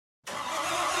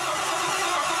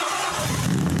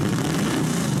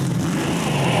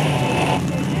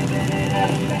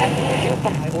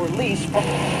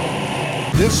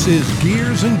This is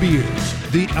Gears and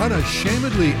Beers, the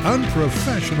unashamedly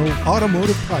unprofessional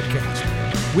automotive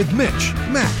podcast with Mitch,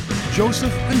 Matt,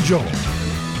 Joseph, and Joel.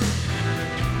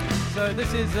 So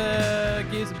this is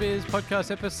Gears and Beers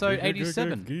podcast episode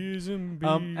 87. Gears and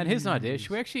And here's an idea. Should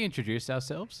we actually introduce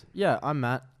ourselves? Yeah, I'm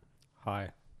Matt.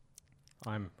 Hi,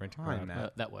 I'm Brenton Hi, Crowd.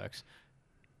 Matt. That works.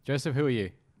 Joseph, who are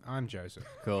you? I'm Joseph.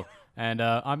 Cool. And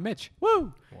I'm Mitch.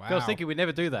 Woo! I was Wow. thinking we'd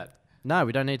never do that. No,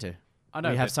 we don't need to. I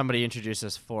know. We have but- somebody introduce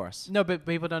us for us. No, but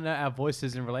people don't know our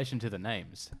voices in relation to the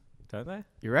names. Don't they?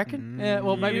 You reckon? Yeah,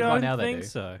 well, maybe you by don't now they think do.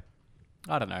 so.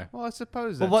 I don't know. Well, I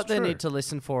suppose Well, that's what they true. need to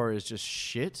listen for is just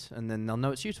shit, and then they'll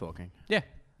know it's you talking. Yeah.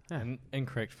 And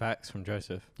incorrect facts from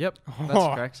Joseph. Yep, that's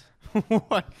Oh. correct.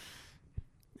 What?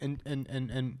 And I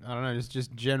don't know,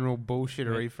 just general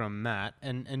bullshittery from Matt.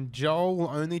 And Joel will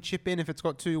only chip in if it's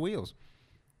got two wheels.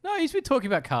 No, he's been talking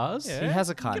about cars. Yeah. He has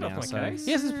a car Get off now, my so case.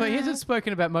 He hasn't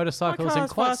spoken about motorcycles in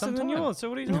quite some time. yours, so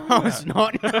what are you talking No, about? it's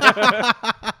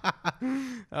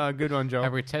not. Good one, Joel.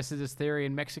 Have we tested this theory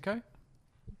in Mexico?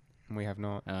 We have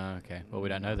not. Oh, okay. Well, we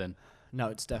don't know then. no,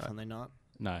 it's definitely not.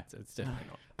 No. It's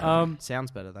definitely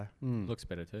Sounds better though. not. Looks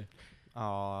better too.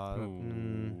 Oh,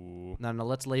 Ooh. no,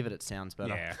 let's leave it. It sounds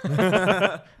better.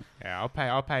 Yeah. Yeah,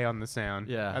 I'll pay on the sound.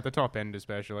 Yeah. At the top end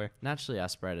especially. Naturally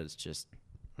aspirated is just,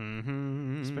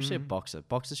 Mm-hmm. especially a boxer.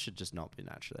 Boxers should just not be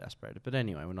naturally aspirated. But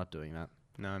anyway, we're not doing that.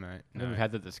 No, mate. I think No. we've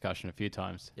had the discussion a few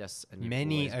times. Yes, and you've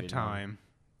Many always a been wrong. time.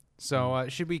 So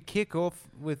should we kick off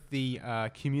with the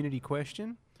community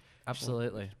question?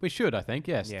 Absolutely. We should, I think,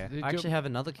 yes. Yeah. I actually have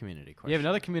another community question. You have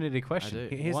another community question.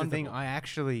 do. Here's the thing. Wonderful. I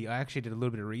actually did a little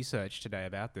bit of research today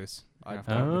about this. I- I've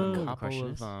come up with Oh. a couple Question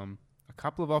of is? a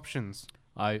couple of options.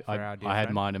 I for our dear I had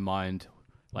friend. mine in mind.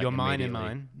 Like Your mine in immediately.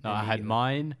 mind? No, I had Immediately.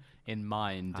 mine in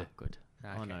mind. Ah, good.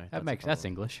 Oh Okay. no, That's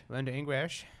English. Learn to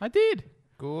English. I did.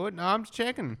 Good. No, I'm just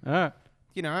checking.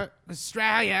 You know,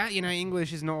 Australia. You know,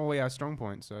 English is not always our strong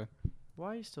point. So Why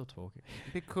are you still talking?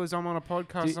 because I'm on a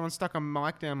podcast, someone stuck a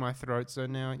mic down my throat. So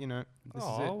now you know this is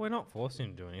Oh, it. we're not forcing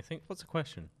you to do anything. What's the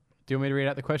question? Do you want me to read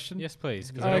out the question? Yes, please.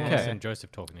 Because I don't want Okay. to send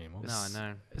Joseph talking anymore. No,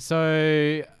 no.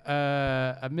 So,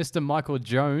 Mr. Michael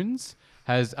Jones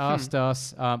has asked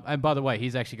us, and by the way,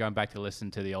 he's actually going back to listen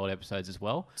to the old episodes as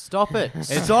well. Stop it!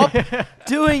 Stop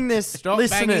doing this, Stop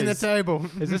listeners. banging the table.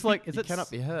 Is this like, is You it cannot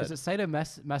be heard. Is it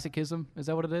sadomasochism? Is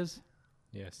that what it is?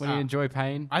 Yes. When you enjoy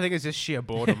pain? I think it's just sheer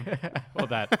boredom. Or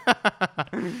that.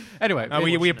 Anyway.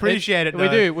 We appreciate it. We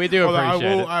though. do Although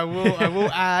appreciate it. I will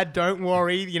add. Don't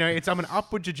worry. You know, it's on an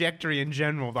upward trajectory in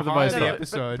general. The For the higher most the part.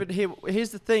 episode. But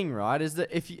here's the thing, right? Is that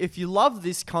if you love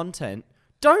this content,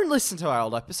 don't listen to our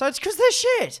old episodes because they're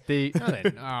shit. The,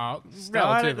 Start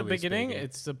Start at the beginning.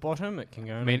 It's the bottom. It can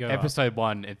go. I mean, episode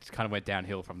 1, it kind of went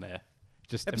downhill from there.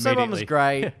 Just Episode 1 was immediately.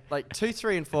 great. Like 2,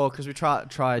 3, and 4 because we tried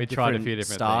We tried a few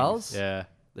different styles things. Yeah.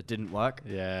 that didn't work.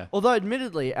 Yeah. Although,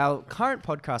 admittedly, our current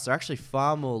podcasts are actually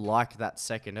far more like that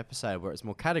second episode where it's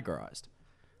more categorized.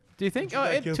 Do you think? you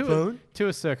like your phone? To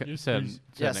a certain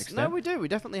Yes, extent. no, we do. We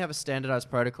definitely have a standardized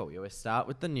protocol. We always start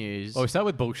with the news. Well, we start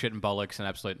with bullshit and bollocks and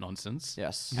absolute nonsense.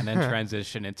 Yes. And then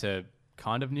transition into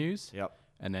kind of news. Yep.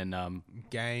 And then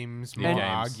games, New more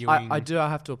games. arguing. I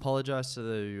have to apologize to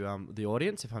the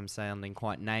audience if I'm sounding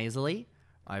quite nasally.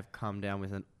 I've come down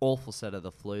with an awful set of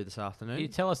the flu this afternoon. you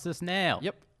tell us this now.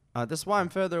 Yep. That's why I'm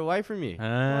further away from you. Ah.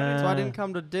 That's why I didn't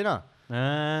come to dinner.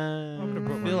 I would have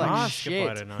brought my feel like mask if shit.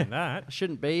 I'd have known that. I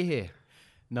shouldn't be here.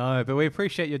 No, but we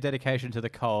appreciate your dedication to the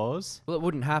cause. Well, it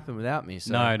wouldn't happen without me.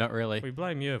 So. No, not really. We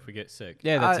blame you if we get sick.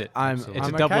 Yeah, that's it. I'm It's a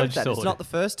okay double-edged with that. sword. It's not the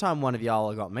first time one of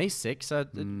y'all got me sick, so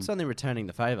it's only returning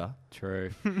the favor.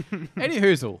 True. Any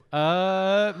hoozle.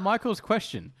 Michael's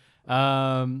question.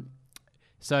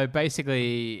 So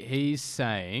basically, he's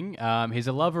saying he's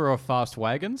a lover of fast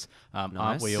wagons. Aren't we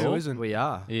Nice. all? isn't? We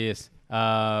are. Yes.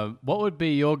 What would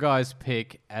be your guys'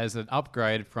 pick as an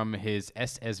upgrade from his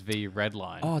SSV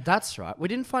Redline? Oh, that's right. We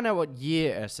didn't find out what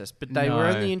year SS, but they No. were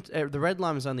only the Red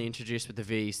Line was only introduced with the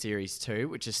VE Series 2,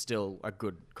 which is still a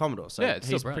good Commodore. So Yeah, it's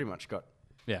still he's brilliant. pretty much got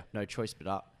Yeah. no choice but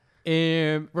up.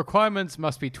 Requirements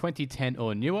must be 2010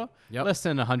 or newer, Yep. less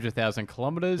than 100,000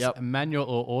 kilometers, Yep. manual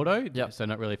or auto, Yep. so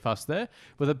not really fussed there,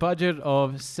 with a budget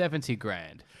of 70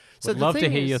 grand. So Would the love to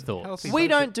thing hear is, your thoughts. healthy We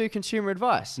don't do consumer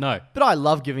advice. No. But I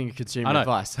love giving you consumer I know.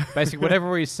 advice. Basically,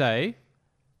 whatever we say,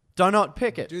 Do not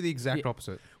pick it. Do the exact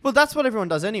opposite. Well, that's what everyone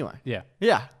does anyway. yeah,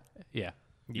 Yeah. yeah,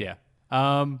 yeah.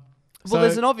 Well, So-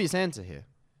 there's an obvious answer here,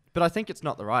 but I think it's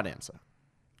not the right answer.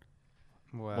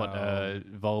 Well, What,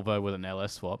 Volvo with an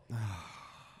LS swap?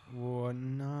 Oh,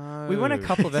 no. We went a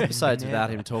couple of episodes without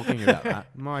him talking about that.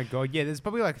 My God, yeah, there's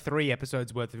probably like 3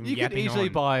 episodes worth of him You could yapping easily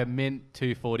on. buy a mint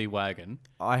 240 wagon,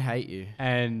 I hate you.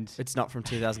 and It's not from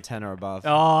 2010 or above.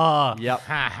 oh, Yep.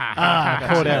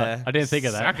 caught Yeah. out. I didn't think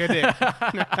of that. Suck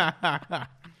a dick.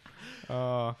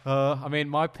 Oh, I mean,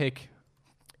 my pick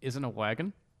isn't a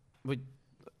wagon,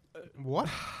 what?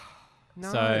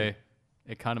 No. so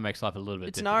it kind of makes life a little bit.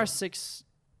 It's an difficult. RS6.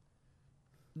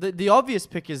 The obvious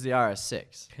pick is the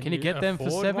RS6. Can you get them for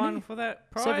afford 70? one for that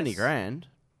price? 70 grand.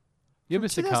 You're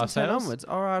Mr. Car 2010 Sales. onwards.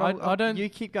 All right. I don't- You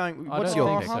keep going. I What's don't your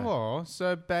think pick? so. Hello.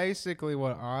 So basically,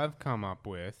 what I've come up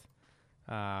with,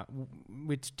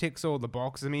 which ticks all the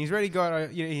boxes. I mean, he's already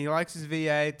got. He likes his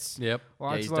V8s. Yep.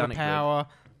 Likes he's a lot done of it good. power.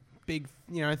 Big,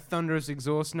 thunderous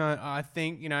exhaust note. I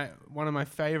think one of my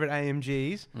favorite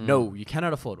AMGs. No, you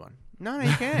cannot afford one. No,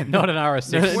 you can. Not an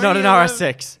RS6. Not an 2011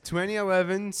 RS6.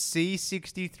 2011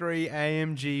 C63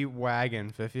 AMG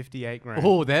wagon for 58 grand.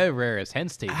 Oh, they're rare as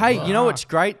hen's teeth. Hey, you know what's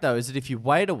great though is that if you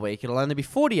wait a week, it'll only be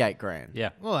 48 grand. Yeah.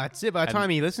 Well, that's it. By the And- time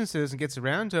he listens to this and gets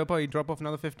around to it, probably drop off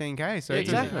another 15k. So Yeah, it's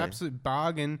exactly. an absolute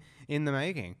bargain in the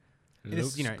making.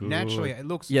 It's, Looks good. naturally it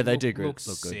looks. Yeah, they do good. Looks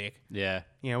Look good. sick. Yeah.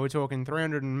 We're talking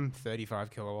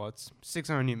 335 kilowatts,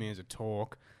 600 newton meters of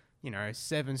torque.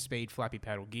 7-speed flappy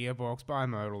paddle gearbox,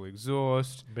 bimodal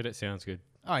exhaust. But it sounds good.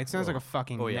 Oh, it sounds like a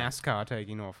fucking Oh, yeah. NASCAR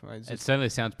taking off. It's It just- certainly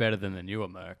sounds better than the newer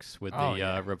Mercs with Oh, the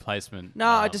yeah. replacement. No,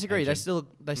 I disagree. They engine. still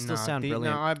Nah, sound the-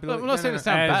 brilliant. No, I But believe, we're not saying it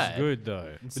sound As bad. good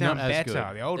though. It sound not as better.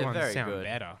 good. The old They're ones very sound good.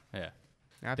 better. Yeah.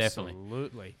 Absolutely.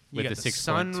 Definitely. You With get the the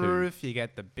 6.2. sunroof, you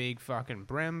get the big fucking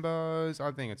Brembos. I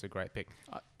think it's a great pick.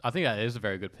 I think that is a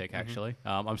very good pick, actually.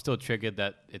 I'm still triggered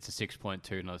that it's a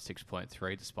 6.2, not a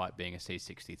 6.3, despite being a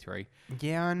C63.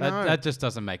 Yeah, I know. That just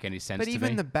doesn't make any sense but to even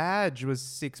me. the badge was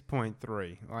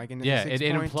 6.3. Like, and it's yeah, a it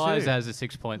implies 6.2. as a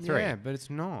 6.3. Yeah, but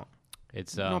it's not.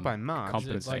 It's Not by much. Is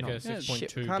it like compensating. a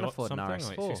 6.2 can't dot afford an something?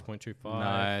 Like RS4. 6.25?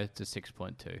 No, it's a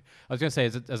 6.2. I was going to say,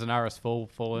 is it as an RS4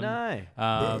 fallen?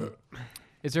 No.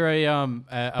 Is there a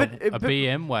But-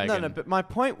 BM wagon? No, but my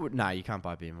point would... No, you can't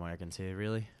buy BM wagons here,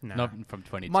 really. No. Not from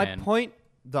 2010. My point,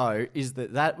 though, is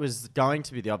that was going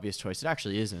to be the obvious choice. It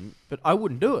actually isn't, but I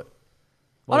wouldn't do it.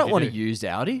 What I would don't you want a do? used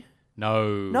Audi.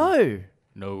 No. No.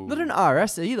 No. Not an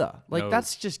RS either. Like, No.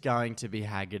 that's just going to be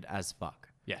haggard as fuck.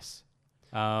 Yes.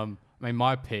 I mean,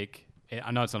 my pick,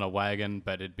 I know it's not a wagon,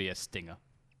 but it'd be a Stinger.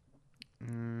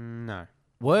 No.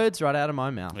 Words right out of my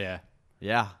mouth. Yeah.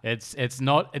 Yeah. It's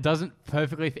not, it doesn't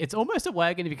perfectly, it's almost a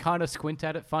wagon if you kind of squint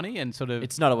at it funny and sort of.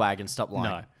 It's not a wagon. Stop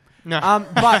lying. No. No.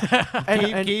 But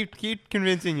and keep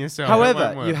convincing yourself. It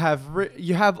however, won't you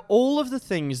work. have all of the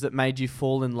things that made you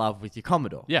fall in love with your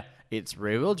Commodore. Yeah. It's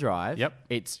rear-wheel drive. Yep.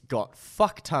 It's got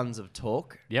fuck tons of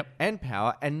torque. Yep. And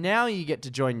power. And now you get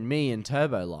to join me in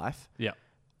Turbo Life. Yeah.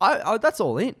 I that's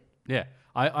all in. Yeah.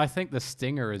 I think the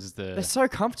Stinger is They're the. so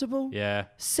comfortable. Yeah.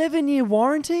 7-year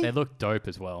warranty. They look dope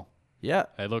as well. Yeah.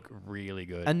 They look really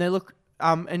good. And they look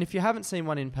and if you haven't seen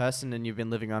one in person and you've been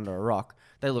living under a rock,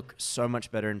 they look so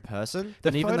much better in person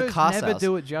than even the photos car never sales.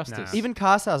 do it justice. Nah. Even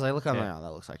car sales, I look, I'm Yeah. like, oh,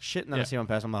 that looks like shit. And then I Yeah. see one in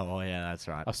person, I'm like, oh yeah, that's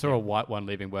right. I saw a white one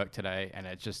leaving work today, and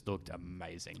it just looked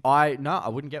amazing. I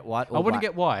wouldn't get white. Or I wouldn't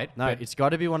black. get white. No, but it's got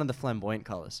to be one of the flamboyant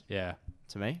colors yeah,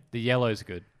 to me. the yellow's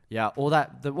good. Yeah, or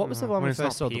that. What was the one when we it's not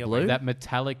first saw? The peeling. blue. That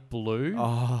metallic blue,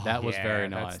 Oh, that was Yeah, very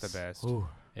nice. That's the best.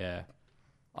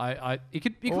 Yeah, you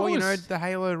could Or, always, the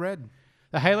Halo Red.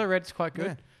 the Halo Red's quite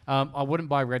good. I wouldn't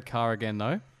buy red car again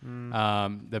though.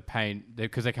 The paint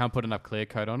because they can't put enough clear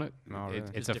coat on it. Oh, really?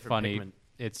 It's Just a different funny. pigment.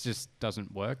 It just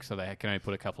doesn't work, so they can only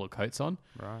put a couple of coats on.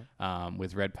 Right.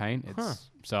 With red paint.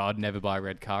 So I'd never buy a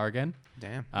red car again.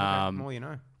 Damn. Um, More you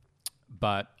know.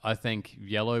 But I think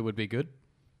yellow would be good.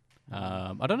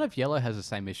 I don't know if yellow has the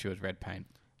same issue as red paint.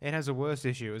 It has a worse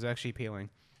issue. It was actually peeling.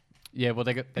 Yeah, well,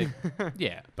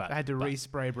 yeah, but I had to but,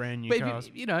 respray brand new But cars.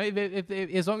 if you know, if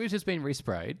as long as it's been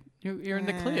resprayed, you're in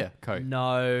the clear coat.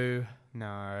 no,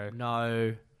 No.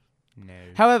 no. No.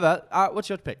 However, what's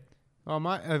your pick? Oh,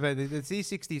 the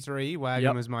C63 wagon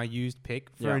Yep. was my used pick.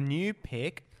 For Yep. a new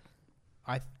pick,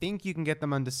 I think you can get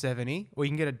them under 70, or you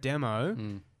can get a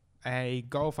demo, a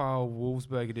Golf R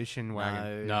Wolfsburg edition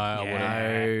wagon. No, I wouldn't.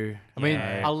 No. I mean,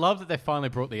 Yeah. I love that they finally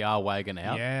brought the R wagon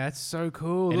out. Yeah, that's so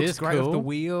cool. It Looks is great with the cool.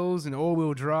 wheels and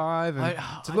all-wheel drive. And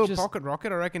it's a little just- pocket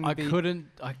rocket, I reckon. I couldn't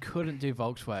do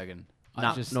Volkswagen.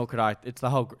 No, nor could I. It's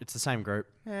the same group.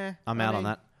 I'm out on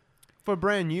that. For a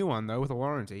brand new one, though, with a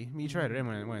warranty, you trade it in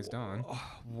when it's done.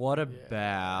 What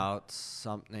about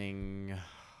something?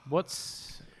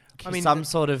 What's I mean, some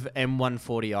sort of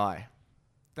M140i.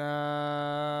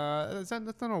 That's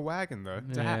not a wagon, though.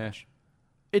 It's a Yeah. hatch.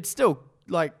 It's still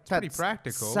like pretty that's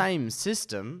practical. Same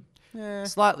system, Yeah.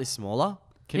 slightly smaller.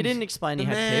 He didn't explain The he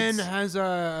had man kids. has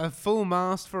a full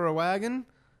mast for a wagon.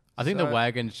 I think the So-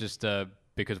 wagon's just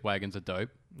because wagons are dope.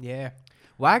 Yeah.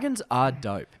 Wagons are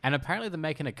dope. And apparently they're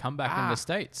making a comeback in the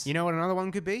States. You know what another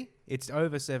one could be? It's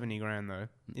over 70 grand though.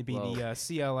 It'd be Well. the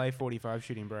CLA 45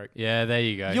 shooting brake. Yeah, there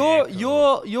you go.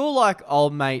 You're like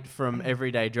old mate from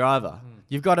Everyday Driver.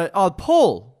 You've got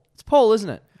Paul. It's Paul, isn't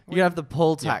it? You have the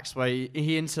Paul tax where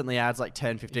he instantly adds like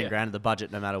 10, 15 grand to the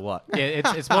budget no matter what. Yeah,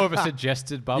 it's more of a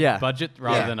suggested Yeah. budget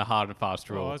rather Yeah. than a hard and fast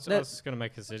Well, rule. I was going to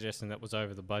make a suggestion that was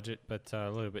over the budget, but a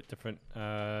little bit different.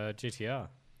 GTR.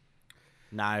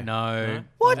 No. No.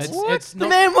 What? It's The not.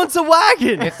 man wants a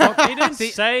wagon. It's not. He didn't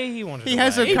say he wanted. He to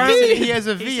has a wait. currently he has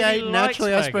a He said he V8 likes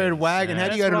naturally aspirated wagons. wagon. How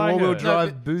do you That's go to what an I all-wheel heard. drive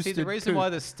No, but boosted? see, the reason coupe? why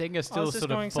the Stinger still just sort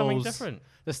going of something falls. different.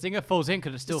 The Stinger falls in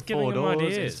because it's still Just giving four them doors.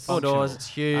 ideas. It's 4 functional. doors. It's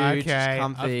huge. It's Okay,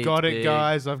 comfy. I've got it's it, big.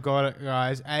 guys. I've got it,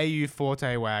 guys. AU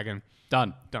Forte wagon.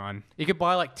 Done. Done. You could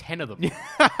buy like 10 of them.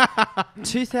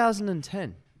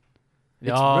 2010.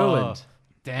 It's Oh, ruined.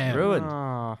 Damn. Ruined.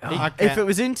 Oh, If it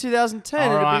was in 2010, all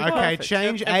it'd right, be okay, perfect.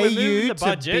 change If we're moving AU the to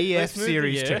budget, BF let's move the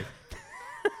Series year. 2.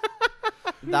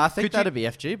 I think Could you- that'd be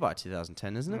FG by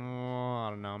 2010, isn't it? Oh, I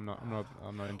don't know.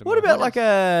 I'm not into. What about like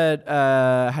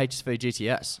a HSV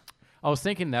GTS? I was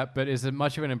thinking that, but is it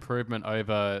much of an improvement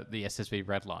over the SSV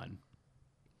Redline?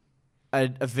 A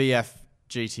VF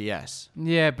GTS?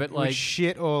 Yeah, but like like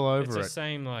shit all It's over the it?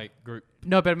 same like group.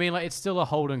 no, but I mean like it's still a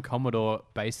Holden Commodore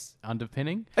base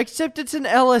underpinning. Except it's an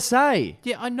LSA.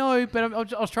 Yeah, I know, but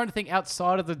I was trying to think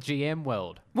outside of the GM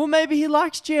world. Well, maybe he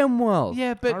likes GM well.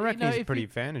 Yeah, but I reckon you know, he's if pretty you-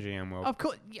 fan of GM World. Of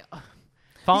course, yeah.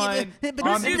 Fine.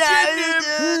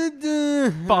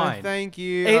 Fine. Thank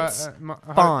you. It's I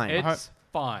hope- fine. I hope, It's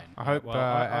fine. I hope Well,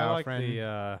 I our like friend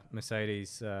the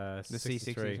Mercedes the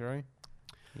 63. C63.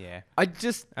 Yeah, I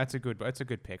just that's a good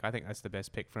pick. I think that's the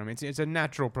best pick for him. It's a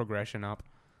natural progression up.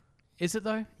 Is it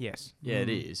though? Yes, yeah, it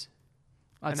is.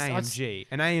 an I'd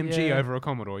AMG yeah. over a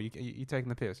Commodore. You taking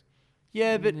the piss?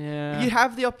 Yeah, but Yeah. you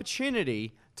have the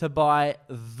opportunity to buy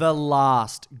the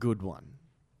last good one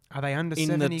Are they under in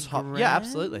 70 the top. grand? Yeah,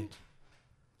 absolutely.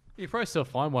 You probably still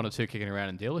find one or two kicking around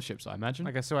in dealerships, I imagine.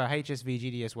 Like I saw a HSV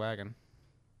GDS wagon.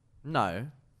 No,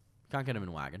 can't get him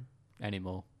in wagon.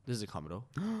 Anymore. This is a Commodore.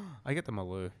 I get the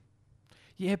Maloo.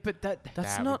 Yeah, but that's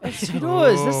That's That not would a be two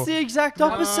doors. That's cool. the exact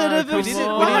opposite of a come we on.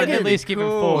 didn't wagon. at least give him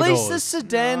Cool. four At least the doors.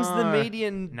 sedan's the No.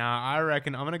 median. Nah, I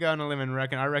reckon I'm gonna go on a limb and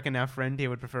I reckon our friend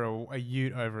here would prefer a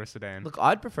Ute over a sedan. Look,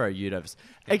 I'd prefer a Ute over.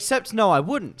 Except, no, I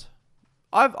wouldn't.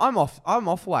 I'm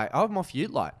off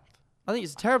Ute light. I think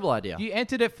it's a terrible idea. You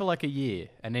entered it for like a year,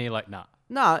 and then you're like, nah.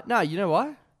 No, you know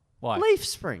why? Why? Leaf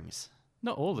springs.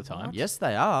 Not all the time. Yes,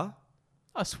 they are.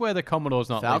 I swear the Commodore's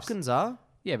not leaf- Falcons are.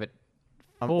 Yeah, but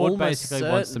I'm Ford almost basically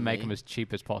wants to make certainly- them as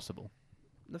cheap as possible.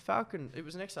 The Falcon, it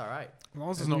was an XR8.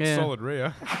 Miles is not Yeah. solid rear.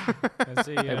 Has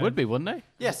he, It would be, wouldn't they?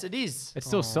 Yes, it is. It's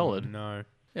still solid. No.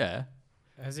 Yeah.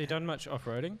 has he done much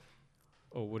off-roading?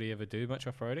 Or would he ever do much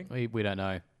off-roading? We don't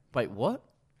know. Wait, what?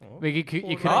 I mean, you could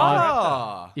argue,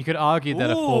 Ah! you could argue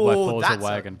that a 4x4 is that's a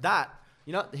wagon.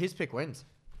 You know, his pick wins.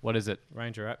 What is it?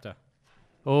 Ranger Raptor.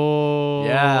 Oh.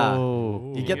 Yeah.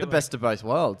 Ooh. You get the best of both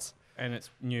worlds. And it's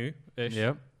new-ish.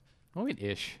 Yep. I mean,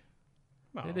 ish.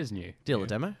 Well, It is new. Deal a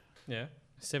demo. Yeah.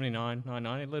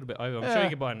 79.990, a little bit over. I'm Yeah. sure you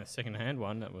could buy in a second-hand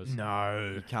one that was...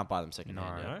 No. You can't buy them second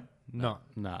hand. No. yet. No?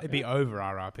 No. Nah. It'd be over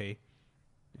RRP.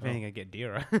 If anything, I'd get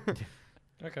dearer.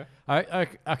 Okay.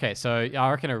 Okay, so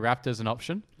I reckon a Raptor's an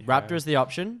option. Raptor is the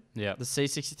option. Yeah. The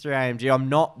C63 AMG. I'm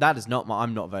not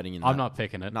voting in that. I'm not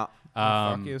picking it. No.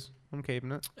 Fuck yes. I'm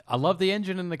keeping it. I love the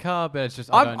engine in the car, but it's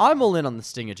just I don't. I'm all in on the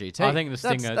Stinger GT. I think the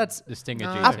Stinger. That's the Stinger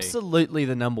No. GT. absolutely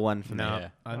the number one for me. No. Yeah.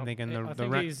 I'm Oh, thinking I the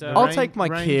think he's, the I'll Ran- take my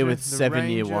Ranger, Kia with the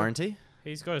 7-year Ranger. warranty.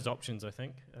 He's got his options, I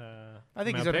think. I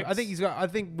think from he's our got. I picks. think he's got. I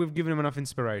think we've given him enough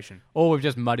inspiration. Or we've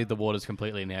just muddied the waters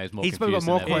completely now. He's more He's probably confused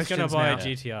got more than ever. He's going to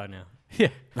questions buy now. a GTR now. Yeah.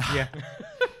 Yeah.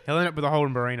 He'll end up with a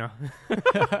Holden Barina.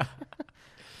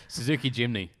 Suzuki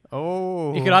Jimny.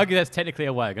 Oh. You could argue that's technically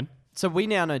a wagon. So we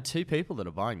now know 2 people that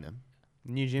are buying them.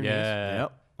 New Jimmy. Yeah.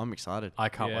 Yep. I'm excited. I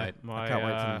can't Yeah, wait. My, I can't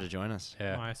wait for them to join us.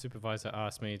 Yeah. My supervisor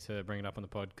asked me to bring it up on the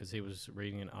pod because he was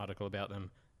reading an article about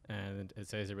them and it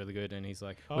says they're really good. And he's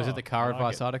like, Was it the car I like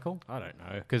advice it." article? I don't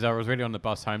know. Because I was reading on the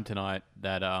bus home tonight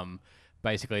that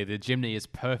basically the Jimny is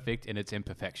perfect in its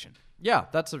imperfection. Yeah,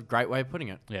 that's a great way of putting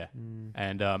it. Yeah.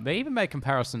 And they even made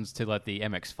comparisons to like the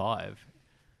MX-5,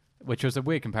 which was a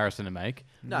weird comparison to make.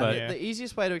 No, but Yeah. the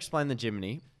easiest way to explain the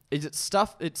Jimny is it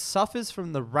suffers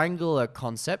from the Wrangler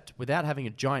concept without having a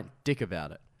giant dick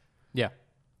about it. yeah.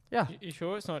 Yeah. You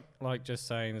sure it's not like just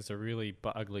saying there's a really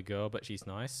ugly girl, but she's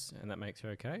nice and that makes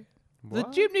her okay? The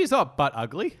Jimny's not butt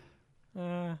ugly.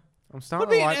 I I'm starting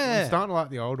to like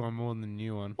the old one more than the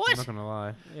new one. What? I'm not gonna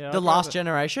lie. Yeah, The I'd last rather-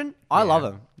 generation, I love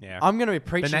them. Yeah. I'm gonna be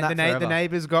preaching that forever. The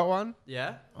neighbours got one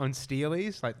Yeah. on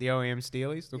Steelies, like the OEM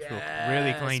Steelies. Looks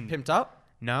really clean. Pimped up.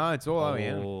 No, it's all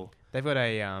OEM. Oh, They've got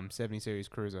a 70 series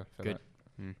cruiser for Good. that.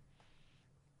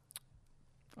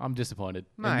 I'm disappointed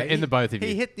Mate, in the both of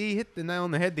he you. hit the nail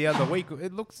on the head the other week.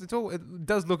 It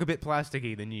does look a bit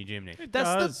plasticky, the new Jimny.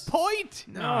 That's the point.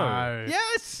 No.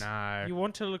 Yes. No. You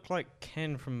want to look like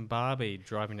Ken from Barbie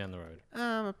driving down the road.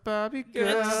 I'm a Barbie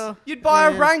It's- girl. You'd buy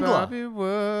a in Wrangler. Barbie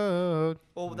world.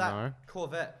 Or that No.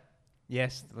 Corvette.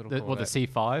 Yes, the little The Corvette.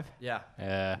 C5? Yeah.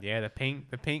 Yeah. Yeah, the pink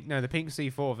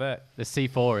C4 Vet. The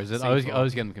C4 is it? I was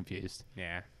C4. getting confused.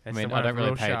 Yeah. I mean, I don't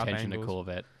really pay attention to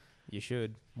Corvette. You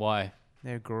should. Why?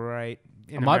 They're great.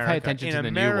 I might pay attention to the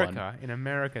new one. In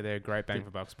America, they're great bang for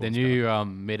buck The sports new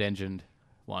mid-engined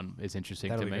one is interesting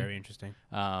car. That'll to be me. very interesting.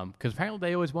 Because apparently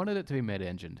they always wanted it to be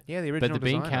mid-engined. Yeah, the But original the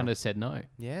bean designer. counter said no.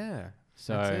 Yeah.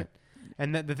 So That's it.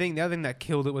 And the other thing that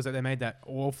killed it was that they made that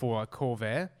awful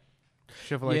Corvair,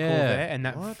 Chevrolet Yeah. Corvair, and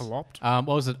that What? flopped. what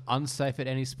was it? Unsafe at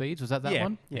any speeds? Was that Yeah,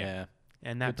 one? yeah.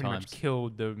 And that Good pretty times. much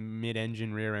killed the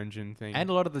mid-engine, rear-engine thing. And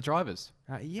a lot of the drivers.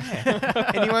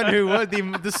 Yeah, anyone who was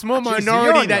the small Jeez, you're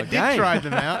minority on that your did game. try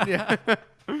them out. Yeah.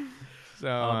 So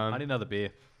I need another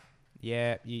beer.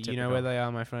 yeah, you know Typical. where they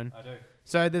are, my friend. I do.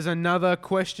 So there's another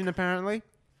question apparently.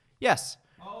 Yes.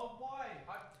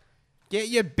 Get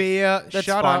your beer. That's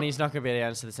Shut fine. up. He's not gonna be able to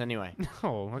answer this anyway.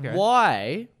 Oh, okay.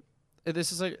 Why?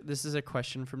 This is a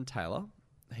question from Taylor.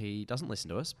 He doesn't listen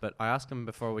to us, but I ask him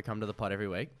before we come to the pod every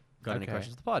week. Got any Okay.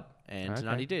 questions to the pod? And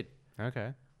tonight Okay. he did.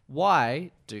 Okay.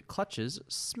 Why do clutches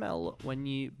smell when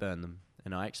you burn them?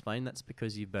 And I explained that's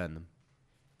because you burn them.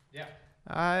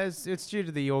 It's due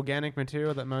to the organic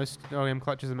material that most OEM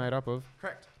clutches are made up of.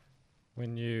 Correct.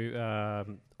 When you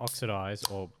oxidize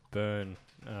or burn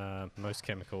most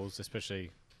chemicals,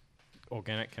 especially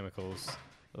organic chemicals,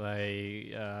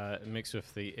 they mix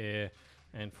with the air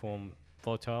and form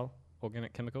volatile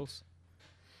organic chemicals,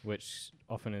 which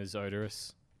often is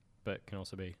odorous, but can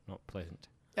also be not pleasant.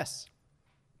 Yes.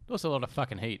 Also a lot of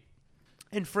fucking heat.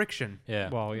 And friction. Yeah.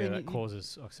 Well, yeah, mean, that you-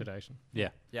 causes oxidation. Yeah.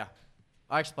 Yeah.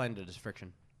 I explained it as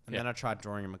friction. And Yeah. then I tried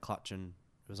drawing him a clutch and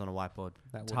it was on a whiteboard.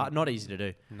 That It's hard, not easy to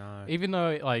do. No. Even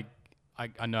though like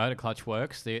I know the clutch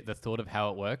works, the thought of how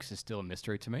it works is still a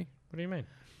mystery to me. What do you mean?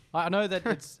 I know that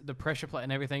it's the pressure plate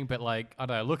and everything, but like I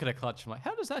don't know, look at a clutch, I'm like,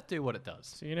 how does that do what it does?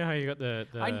 So you know how you got the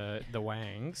I-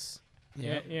 wangs?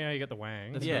 Yeah. Yeah, you got the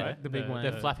wangs. Yeah, right? the big wang.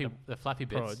 The flappy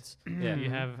bits. prods. Yeah. You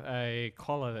have a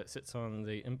collar that sits on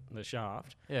the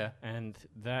shaft, Yeah. and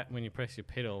that when you press your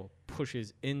pedal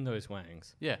pushes in those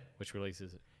wangs, Yeah. which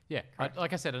releases it. Yeah.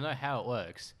 Like I said, I know how it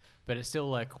works, but it's still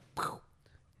like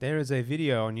There is a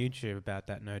video on YouTube about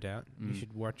that, no doubt. Mm. You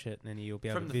should watch it, and you'll be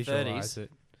able From to the visualize 30s.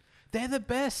 it. they're the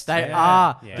best. They Yeah.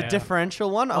 are. Yeah. The differential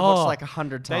one, I've Oh, watched like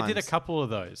 100 They times. did a couple of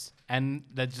those, and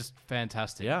they're just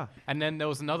fantastic. Yeah. And then there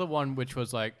was another one which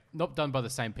was like not done by the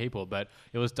same people, but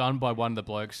it was done by one of the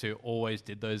blokes who always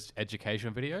did those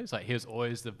education videos. Like he was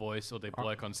always the voice or the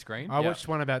bloke on screen. I watched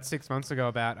one about 6 months ago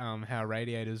about how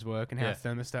radiators work and how Yeah.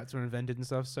 thermostats were invented and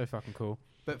stuff. So fucking cool.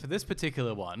 But for this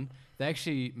particular one, they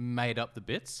actually made up the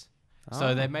bits.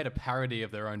 So they made a parody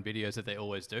of their own videos that they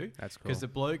always do. That's cool. Because the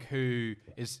bloke who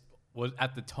was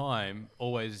at the time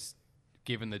always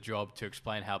given the job to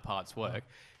explain how parts work,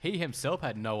 he himself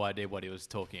had no idea what he was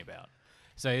talking about.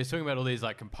 So he was talking about all these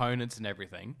like components and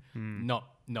everything, not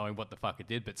knowing what the fuck it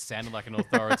did, but sounded like an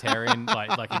authoritarian,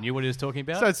 like he knew what he was talking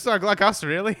about. So it's like us,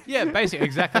 really. Yeah, basically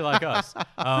exactly like us.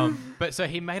 But so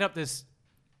he made up this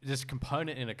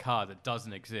component in a car that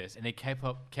doesn't exist, and he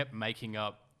kept making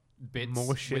up bits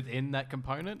More shit. within that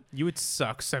component. You would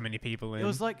suck so many people in. It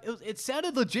was like it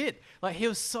sounded legit. Like he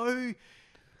was so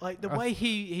like the way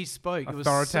he spoke. It was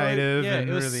Authoritative so, yeah, and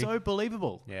it was really- so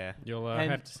believable. yeah. You'll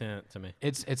And- have to send it to me.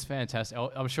 It's fantastic.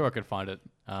 I'm sure I could find it,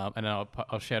 and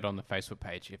I'll share it on the Facebook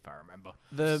page if I remember.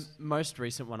 The most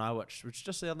recent one I watched, which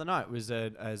just the other night, was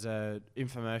as a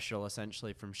infomercial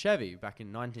essentially from Chevy back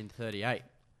in 1938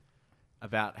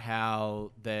 about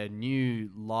how their new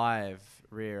live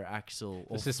rear axle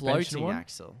or suspension floating one?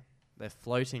 axle, their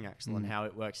floating axle, and how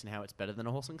it works and how it's better than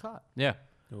a horse and cart. Yeah.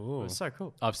 It Ooh. was so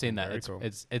cool. I've seen that. Very It's, cool.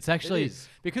 it's actually is.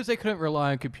 because they couldn't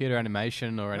rely on computer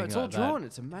animation or No, anything it's all like drawn. that.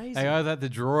 It's amazing. They either had to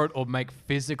draw it or make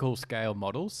physical scale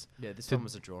models. Yeah, this to- one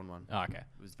was a drawn one. Oh, okay.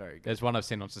 It was very good. There's one I've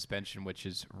seen on suspension, which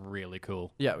is really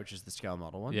cool. Yeah, which is the scale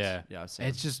model one. Yeah. Yeah, I've seen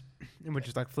It's just Which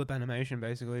is like flip animation,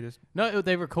 basically. Just no.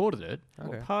 They recorded it. okay.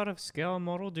 What part of scale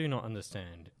model do you not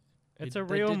understand? It's They a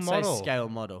real did model. Say scale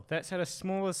model. That's at a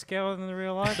smaller scale than the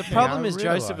real life. The thing. problem I is Joseph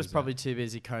was realised probably too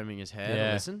busy combing his hair to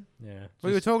Yeah. listen. that. Yeah.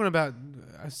 We were talking about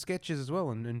sketches as well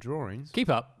and drawings. Keep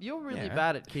up. You're really Yeah.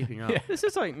 bad at keeping up. This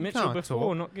is like Mitchell can't before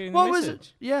talk. not getting What the was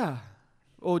message. it? Yeah.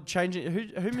 Or changing.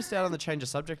 Who missed out on the change of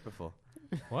subject before?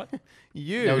 What?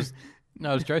 You. That was,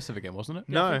 no, it was Joseph again, wasn't it?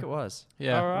 Yeah, I No. think it was.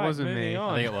 Yeah. All right, wasn't moving me.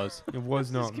 on. I think it was. It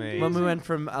was not me. When we went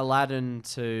from Aladdin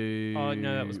to. Oh,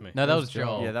 no, that was me. No, that was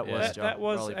Joel. Yeah, that was That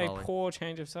was Rolly a Bolly. poor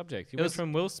change of subject. You It went was-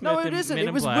 from Will Smith No, it and isn't. Men It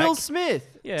in was Black. Will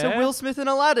Smith to Yeah. Will Smith and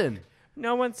Aladdin.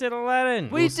 No one said Aladdin.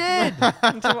 We did.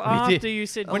 Until after you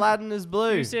said Aladdin is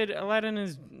blue. You said Aladdin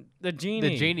is the genie.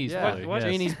 The genie's yeah. blue. What?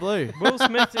 yes. Genie's blue. Will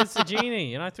Smith is the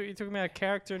genie, and I thought you were talking about a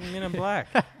character in Men in Black,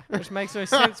 which makes no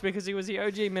sense because he was the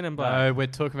OG Men in Black. No, we're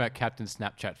talking about Captain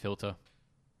Snapchat filter.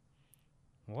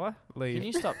 What? Leave. Can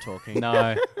you stop talking?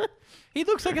 No. He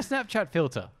looks like a Snapchat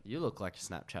filter. You look like a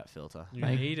Snapchat filter. You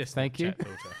Thank- need a thank you. Snapchat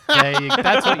filter.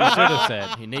 That's what you should have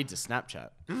said. He needs a Snapchat.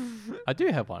 I do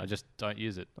have one. I just don't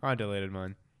use it. I deleted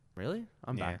mine. Really?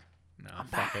 I'm Yeah. back. No, I'm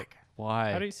fuck back.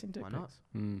 Why? How do you send dick Why not? pics?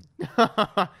 Mm.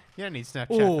 it. You don't need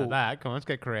Snapchat Ooh. for that. Come on, let's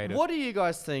get creative. What do you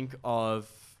guys think of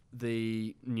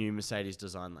the new Mercedes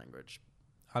design language?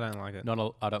 I don't like it.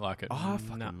 I don't like it. Oh, I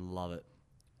fucking love it.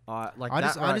 Like I that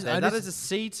just- I right just- there. I That just-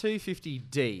 is a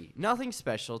C250D. Nothing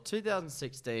special.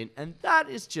 2016, and that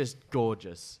is just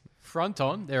gorgeous. Front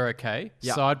on, they're okay.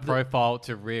 Yeah. Side profile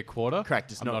to rear quarter.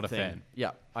 Correct. It's I'm not, not a a thing. fan.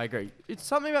 Yeah, I agree. It's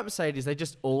something about Mercedes. They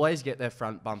just always get their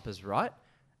front bumpers right,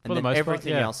 and For the then most part,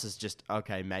 everything yeah. else is just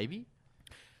okay. Maybe.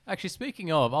 Actually,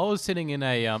 speaking of, I was sitting in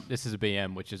a this is a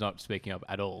BM, which is not speaking of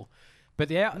at all. But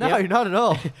No, the out- not at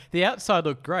all. the outside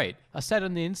looked great. I sat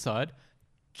on the inside.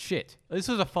 Shit. This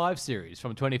was a 5 Series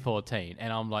from 2014,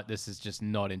 and I'm like, this is just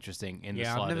not interesting in the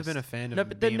Yeah, slightest. I've never been a fan of No,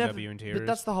 but they're BMW never. interiors. But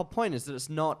that's the whole point: is that it's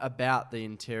not about the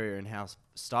interior and how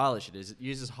stylish it is. It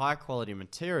uses high quality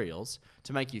materials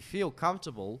to make you feel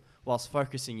comfortable whilst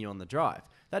focusing you on the drive.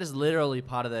 That is literally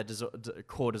part of their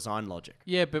core design logic.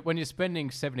 Yeah, but when you're spending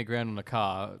 70 grand on a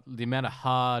car, the amount of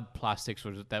hard plastics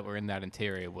that were in that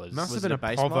interior was must was have been it a a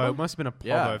base Polvo. model? Must have been a Polvo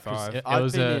Yeah, 'cause 5. it I've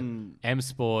was been a in- M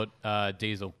Sport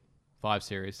diesel 5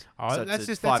 Series. Oh, So that's it's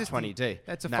just a that's just 520D.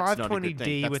 That's a That's not a good thing.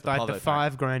 520D That's with the like the Polvo $5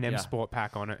 pack. grand M Yeah. Sport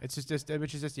pack on it. It's just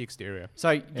which is just the exterior.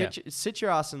 So sit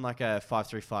your ass in like a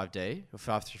 535D or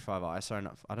 535i. Sorry,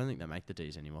 I don't think they make the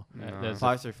Ds anymore. There's a-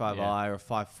 535i or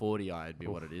 540i would be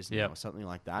what it is now, Yep. or something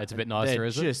like that. It's a bit And nicer, they're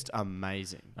is it? just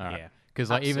amazing. All right. Yeah. Because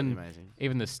like Absolutely even amazing.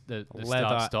 even the Leather,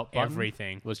 start stop button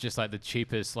everything. was just like the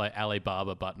cheapest like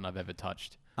Alibaba button I've ever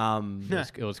touched. Yeah.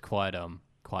 It was quite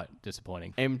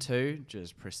disappointing. M2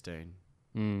 just pristine.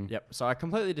 Mm. Yep. So I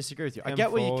completely disagree with you. I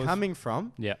get where you're M4s. coming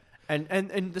from, Yeah.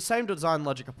 and the same design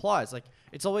logic applies. Like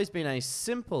it's always been a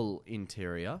simple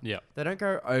interior. Yeah. They don't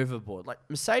go overboard. Like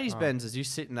Mercedes Benz, as you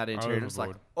sit in that interior, and it's like,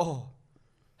 Overboard. oh,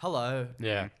 hello,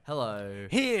 Yeah. hello.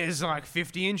 Here's like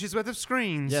 50 inches worth of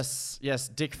screens. Yes,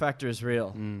 dick factor is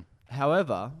real.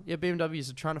 However, yeah, BMWs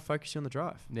are trying to focus you on the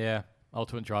drive. Yeah.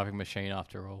 Ultimate driving machine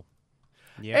after all.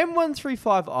 Yeah.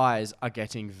 M135i's are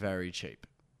getting very cheap.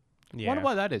 Yeah. Wonder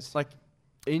why that is. Like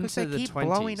into they the keep 20s.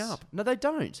 blowing up. No, they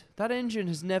don't. That engine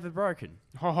has never broken.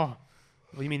 Oh,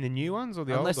 well, you mean the new ones or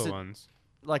the Unless older it- ones?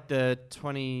 Like the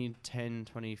 2010,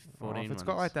 2014 Oh, if it's ones.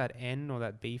 got like that N or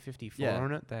that B54 Yeah.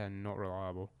 on it, they're not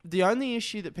reliable. The only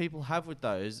issue that people have with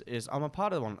those is I'm a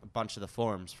part of a bunch of the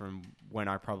forums from when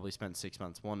I probably spent 6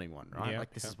 months wanting one, right? Yeah,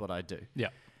 Like this yeah. is what I do. Yeah.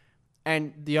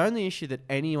 And the only issue that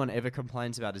anyone ever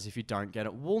complains about is if you don't get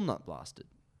it walnut blasted.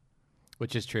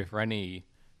 Which is true for any.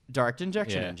 Direct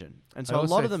injection Yeah. engine. And I so a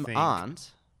lot also of them think-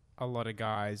 aren't. A lot of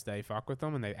guys, they fuck with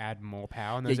them and they add more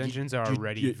power, and Yeah, those you- engines are you-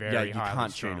 already you- very yeah, you highly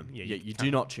can't strong. tune them. Yeah, you can't-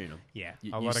 do not tune them. Yeah,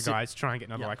 You- a you lot of sit- guys try and get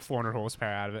another Yeah. like 400 horsepower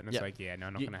out of it, and it's Yeah. like, yeah,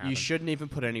 no, not You, going to happen. you shouldn't even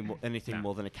put anything No.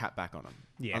 more than a catback on them.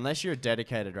 Yeah. Unless you're a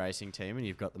dedicated racing team and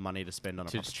you've got the money to spend on a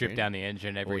To proper strip tune. down the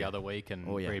engine every yeah. other week and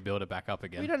Oh, yeah. rebuild it back up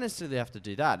again. We don't necessarily have to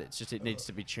do that. It's just it needs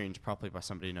to be tuned properly by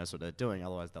somebody who knows what they're doing.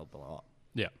 Otherwise, they'll blow up.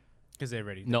 Yeah. Because they're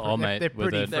ready. Not they're, all, they're, mate, they're with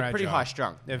pretty a- They're pretty fragile. high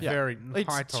strung. They're Yeah. very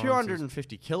It's high tolerances.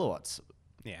 250 kilowatts.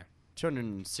 Yeah.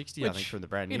 260, I think, from the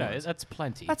brand new You know, ones. that's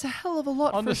plenty. That's a hell of a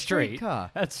lot on for the a street street.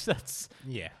 car. That's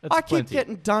Yeah. I keep plenty.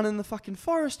 getting done in the fucking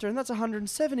Forester, and that's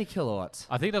 170 kilowatts.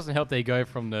 I think it doesn't help that you go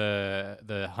from the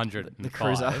 105, The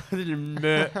Cruiser.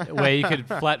 where you could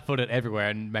flat foot it everywhere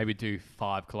and maybe do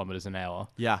 5 kilometers an hour.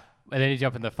 Yeah. And then you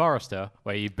jump in the Forester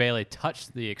where you barely touch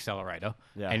the accelerator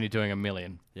Yeah. and you're doing a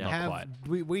million. Yeah. Not Have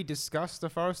quite. we discussed the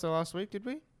Forester last week, did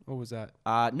we? Or was that?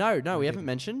 No, we haven't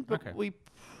mentioned, but Okay. we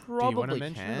wanna probably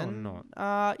mention it or can.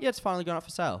 not? Yeah, it's finally gone up for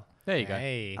sale. There you go.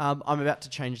 Hey. I'm about to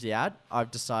change the ad.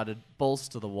 I've decided balls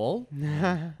to the wall,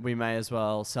 we may as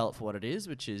well sell it for what it is,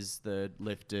 which is the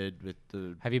lifted with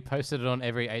the. Have you posted it on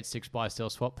every 8.6 buy sell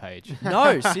swap page?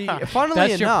 No, see, funnily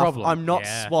That's your enough, problem. I'm not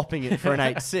Yeah. swapping it for an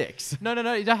 8.6. No,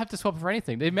 you don't have to swap it for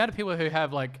anything. The amount of people who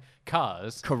have like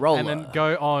cars, Corolla. and then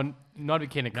go on. Not a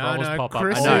kidding, Corollas pop up. I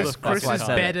know, Chris's that's why I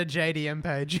said it. better JDM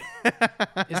page.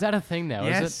 Is that a thing now? Is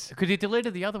Yes. it? Because he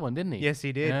deleted the other one, didn't he? Yes,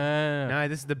 he did. Ah. No,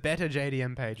 this is the better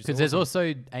JDM page. It's Because there's awesome.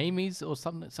 also Amy's or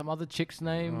some other chick's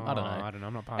name. I don't know. I don't know.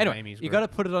 I'm not part Anyway, of Amy's you group. got to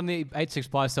put it on the 8.6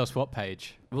 buy sell swap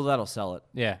page. Well, that'll sell it.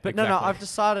 Yeah, But no, exactly. I've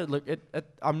decided. Look,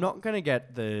 I'm not going to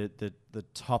get the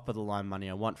top of the line money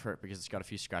I want for it because it's got a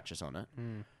few scratches on it.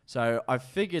 So I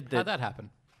figured How'd that that happen?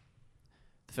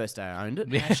 the first day I owned it,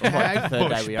 Yeah. or like the third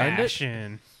day Bush we owned it.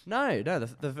 bashing. No,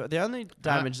 the only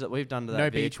damage that we've done to that No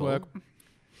beach vehicle work.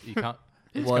 You can't.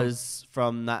 it's was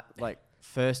from that like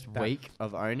first That- week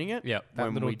of owning it. Yep. That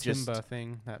when little we just timber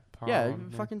thing. That pile. yeah,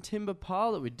 fucking timber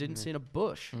pile that we didn't see in a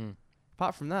bush.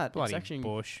 Apart from that, bloody it's actually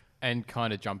bush. and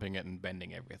kind of jumping it and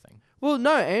bending everything. well.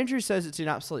 No, Andrew says it's in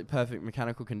absolute perfect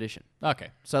mechanical condition.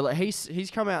 Okay. So like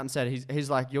he's come out and said he's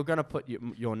like you're gonna put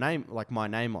your name like my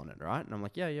name on it, right? And I'm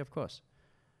like yeah, of course.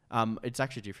 It's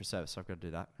actually due for service, so I've got to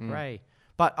do that. Hooray!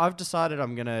 But I've decided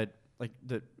I'm gonna like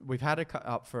that. We've had it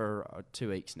up for 2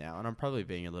 weeks now, and I'm probably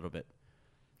being a little bit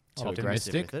too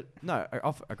aggressive Optimistic? with it. No,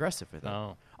 aggressive with it.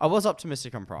 Oh. I was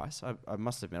optimistic on price. I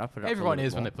must admit, I put it up. Everyone for a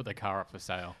is little when bit they put their car up for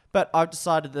sale. but I've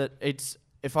decided that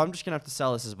if I'm just gonna have to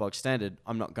sell this as a bog standard,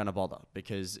 I'm not gonna bother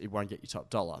because it won't get you top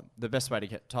dollar. The best way to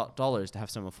get top dollar is to have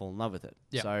someone fall in love with it.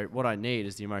 Yeah. So what I need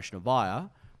is the emotional buyer,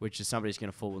 which is somebody who's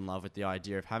gonna fall in love with the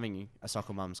idea of having a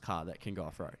soccer mum's car that can go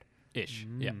off road. Ish.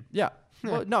 Yeah. Yeah.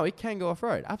 Well, no, it can go off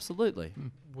road. Absolutely.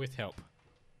 With help.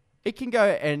 It can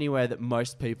go anywhere that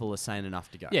most people are sane enough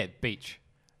to go. Yeah, beach.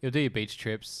 You'll do your beach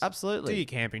trips. Do Absolutely. your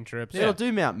camping trips. It'll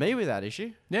do Mount Me without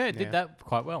issue. Yeah, it did Yeah. that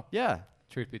quite well. Yeah.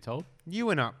 Truth be told. You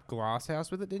went up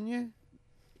Glasshouse with it, didn't you?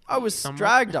 I was Somewhat.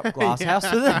 dragged up Glasshouse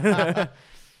with it.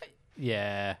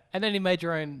 Yeah. And then you made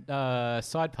your own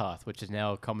side path, which is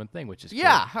now a common thing, which is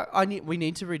Yeah, we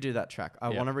need to redo that track. I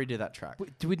Yeah. want to redo that track. cool.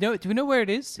 Do we know where it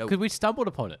is? Nope. Because we stumbled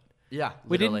upon it. Yeah,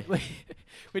 We literally. didn't.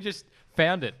 We just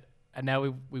found it, and now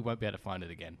we won't be able to find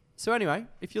it again. So anyway,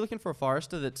 if you're looking for a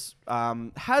Forester that's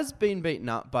has been beaten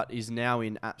up but is now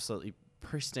in absolutely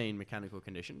pristine mechanical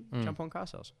condition, jump on car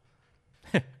sales.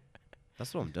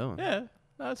 That's what I'm doing. Yeah,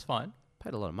 that's fine.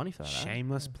 Paid a lot of money for that. eh?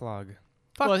 Shameless plug.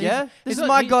 Fuck Well, yeah! he's This is not-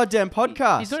 my he- goddamn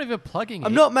podcast. He's not even plugging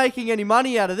I'm it. not making any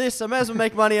money out of this. I may as well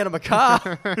make money out of my car.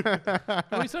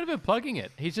 Well, he's not even plugging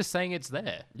it. He's just saying it's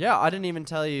there. Yeah, I didn't even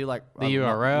tell you like The we're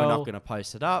URL. not going to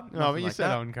post it up. Oh, nothing but you like said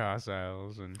that. on car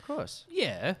sales and Of course.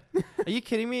 Yeah. Are you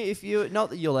kidding me? If you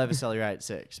not that you'll ever sell your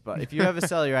 8.6, but if you ever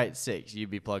sell your 8.6, you'd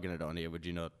be plugging it on here, would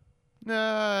you not?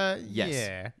 yes.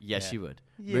 Yes. Yes, Yeah. you would.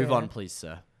 Move Yeah. on, please,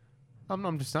 sir.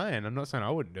 I'm just saying. I'm not saying I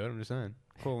wouldn't do it. I'm just saying.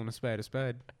 Calling a spade a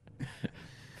spade.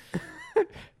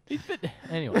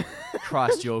 Anyway.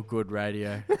 Christ, you're good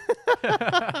radio.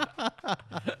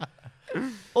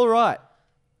 All right.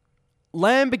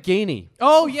 Lamborghini.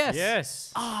 Oh, yes.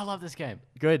 Yes. Oh, I love this game.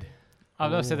 Good.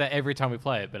 I've not said that every time we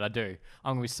play it, but I do.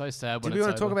 I'm going to be so sad when Do we it's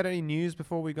want to talk over. about any news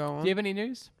before we go on? Do you have any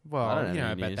news? I Well, don't have you know,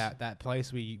 any about news. that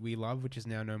place we love, which is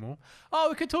now no more. Oh,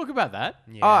 we could talk about that.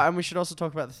 Yeah. Oh, and we should also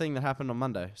talk about the thing that happened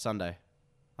on Sunday.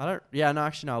 I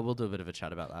will do a bit of a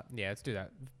chat about that. Yeah, let's do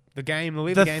that. The game,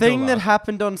 leave The the game till thing that last.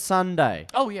 happened on Sunday.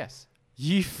 Oh, yes.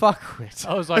 You fuckwit.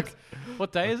 I was like,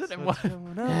 what day is it? And what?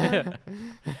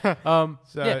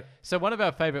 So- yeah. So one of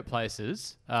our favourite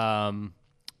places,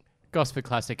 Gosford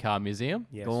Classic Car Museum,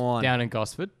 Yes. Go on. down in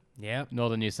Gosford, Yeah.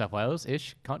 northern New South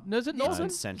Wales-ish. No, is it No, northern?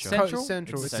 it's central. Central?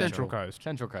 Central. It's It's Central central. Coast.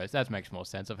 Central Coast. That makes more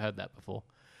sense. I've heard that before.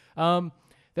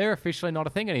 They're officially not a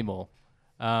thing anymore.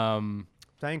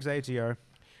 Thanks, ATO.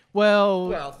 Well,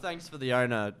 Well, thanks for the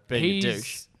owner being a douche.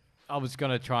 he's. I was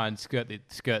gonna try and skirt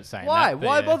saying Why? that. but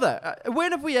Why yeah. bother?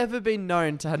 When have we ever been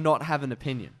known to not have an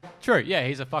opinion? True. Yeah,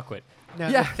 he's a fuckwit. Now,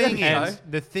 Yeah, the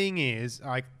there thing you is,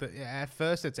 like, at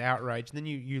first it's outrage, then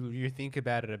you think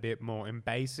about it a bit more, and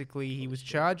basically he was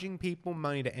charging people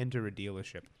money to enter a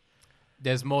dealership.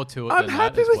 There's more to it I'm than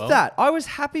happy that as with well. that. I was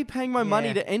happy paying my money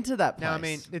Yeah. to enter that place. Now, I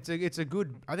mean, it's a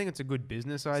good. I think it's a good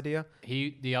business idea.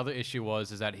 The other issue was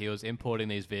that he was importing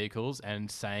these vehicles and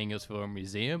saying it was for a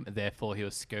museum, therefore he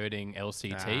was skirting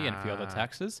LCT and a few other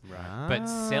taxes, but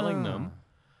selling them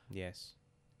Yes.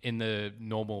 in the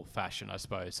normal fashion, I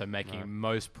suppose. So making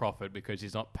most profit because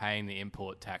he's not paying the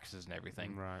import taxes and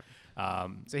everything. Right.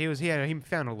 Um, So he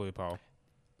found a loophole.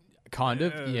 Kind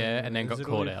of, yeah, and then Is got it a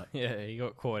caught loop- out. Yeah, he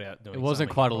got caught out. Doing It wasn't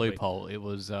something quite a probably- loophole. It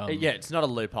was. Yeah, it's not a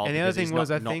loophole. And the other because he's thing was,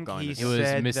 not- I not think going he to- It was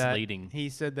said misleading. That he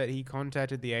said that he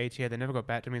contacted the ATO. They never got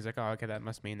back to him. He's like, oh, okay, that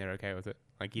must mean they're okay with it.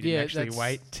 Like, he didn't Yeah, actually that's-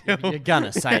 wait till. You're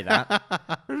gonna say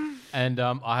that. And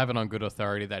I have it on good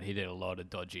authority that he did a lot of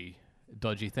dodgy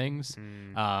things.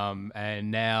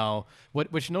 And now,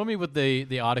 which normally with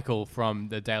the article from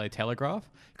the Daily Telegraph,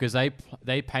 because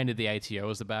they painted the ATO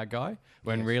as the bad guy,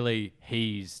 when really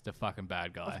he's the fucking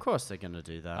bad guy. Of course they're gonna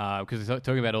do that. Because he's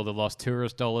talking about all the lost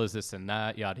tourist dollars, this and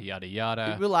that, yada yada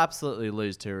yada. It will absolutely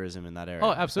lose tourism in that area.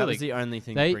 Oh, absolutely. That was the only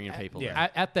thing They- bringing people yeah. there.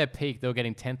 At their peak, they were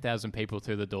getting 10,000 people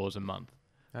through the doors a month,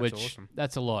 That's which awesome.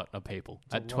 that's a lot of people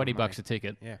a at lot of $20 money. a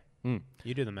ticket. Yeah. Mm.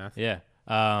 You do the math. Yeah.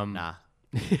 Nah.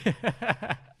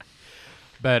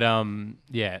 But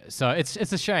yeah, so it's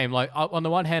a shame. Like on the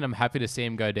one hand, I'm happy to see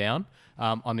him go down.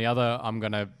 On the other, I'm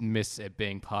gonna miss it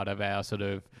being part of our sort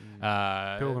of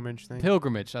Pilgrimage thing.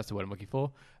 Pilgrimage. That's the word I'm looking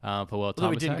for World Although Time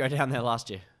we didn't go Attack. down there last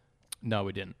year. No,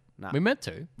 we didn't. Nah. We meant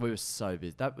to. We were so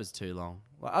busy. That was too long.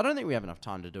 Well, I don't think we have enough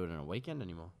time to do it on a weekend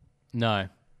anymore. No,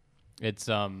 it's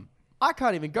I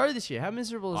can't even go this year. How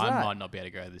miserable is I that? might not be able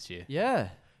to go this year. Yeah.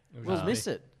 We'll No. miss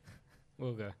it.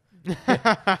 We'll go.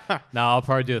 No, I'll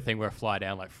probably do a thing where I fly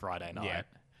down like Friday night.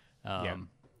 Yeah.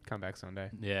 Come back Sunday.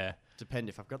 Yeah. Depend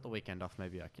if I've got the weekend off,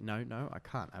 maybe I can. No, I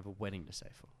can't. I have a wedding to save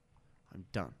for. I'm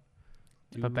done.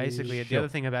 But basically, the other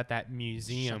thing about that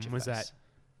museum Shut your was face. that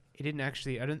it didn't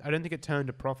actually. I don't think it turned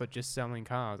a profit just selling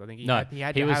cars. I think No, he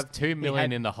had he to was have $2 million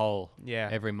had- in the hole. Yeah.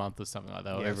 Every month or something like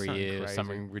that, or Yeah, every something year, crazy.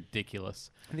 something ridiculous.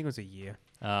 I think it was a year.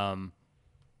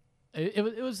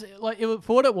 It was like for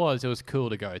what it was cool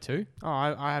to go to. Oh,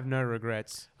 I have no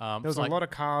regrets. There was like- a lot of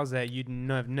cars that you'd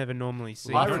never normally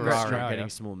see. I Like in regret not Australia. getting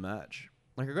small merch.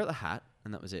 Like I got the hat,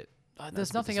 and that was it. There's That's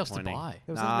a bit nothing else to disappointing. buy.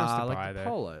 There was nothing else to like buy the there.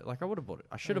 polo. Like I would have bought it.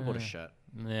 I should have bought a shirt.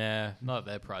 Yeah, not at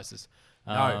their prices.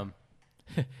 No.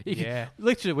 You could- Yeah.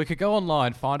 literally, we could go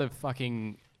online, find a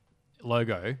fucking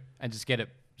logo, and just get it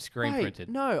screen Wait, printed.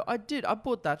 no, I did. I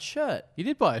bought that shirt. You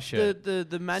did buy a shirt. The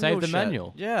manual. Save the shirt.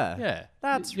 manual. Yeah. Yeah,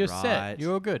 That's you're right. set.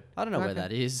 You're all good. I don't know where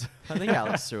that is. I think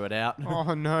Alex threw it out.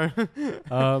 Oh no!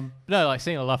 No, like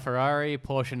seeing a LaFerrari,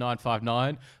 Porsche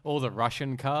 959, all the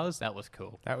Russian cars. That was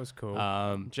cool. That was cool.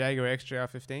 Jaguar Jaguar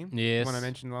XJR15. Yes. The one I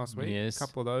mentioned last week. Yes. A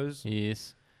couple of those.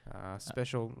 Yes,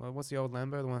 Special. What's the old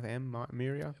Lambo? The one with M?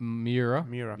 Miura. Mura.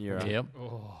 Mura. Mura. Yep.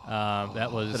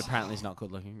 That was But apparently it's not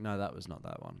good looking. No, that was not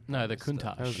that one. no the That was the-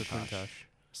 Countach. That was the Countach.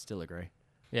 Still agree.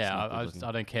 Yeah, not I good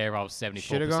looking. don't care. I was 74%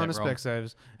 Should have gone to wrong.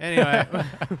 Specsavers. Anyway,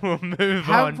 we'll move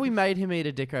Have on. we made him eat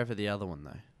a dick over the other one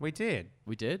though? We did.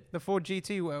 We did. The Ford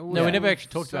GT. No, we never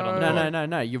actually talked about it on the No, pod. no, no,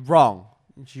 no. You're wrong.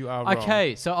 You are wrong.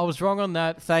 Okay, so I was wrong on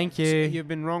that. Thank So you. you've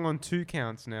been wrong on 2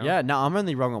 counts now. Yeah, no, I'm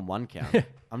only wrong on one count.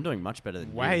 I'm doing much better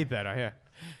than Way you. better, yeah.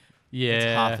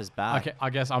 Yeah, half as bad. Okay, I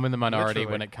guess I'm in the minority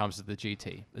Literally. when it comes to the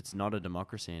GT. It's not a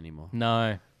democracy anymore.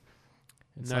 No,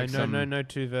 it's No, like no,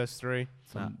 2 verse 3.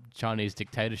 some Chinese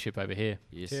dictatorship over here.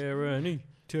 Yes. Tyranny,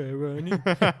 tyranny.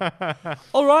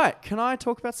 All right. Can I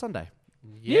talk about Sunday?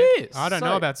 Yes. I don't So-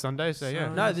 know about Sunday, so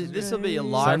yeah. No, this will be a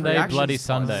live Sunday, reaction Bloody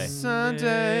spot. Sunday.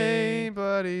 Sunday,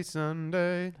 Bloody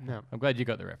Sunday. No. I'm glad you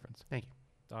got the reference.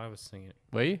 I was singing it.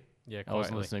 Were you? Yeah, I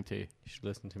wasn't quietly. listening to you. You should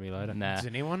listen to me later. Nah. Does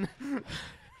anyone?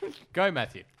 Go,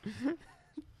 Matthew.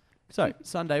 So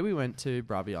Sunday we went to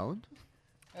Bribie Island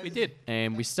We did.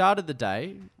 and we started the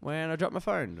day when I dropped my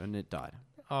phone and it died.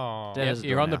 Oh. Dead Yes, as a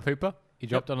you're on the doornail. pooper. You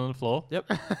dropped it on the floor. Yep.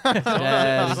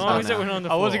 As long as it went on the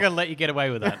I floor. wasn't going to let you get away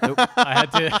with that. I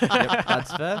had to. Yep,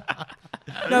 that's fair.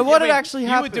 No, what had actually you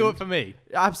happened? would do it for me.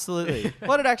 Absolutely.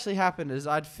 What had actually happened is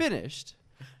I'd finished,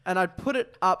 and I'd put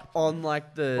it up on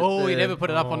like the. Oh, the you never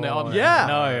put it up on the. On Yeah.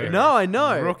 No. No, I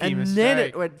know. Rookie and then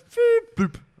mistake. it went boop,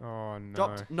 boop, Oh, no.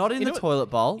 dropped not in You the know what- toilet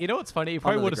bowl. You know what's funny? You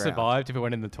probably Under would the have ground. survived if it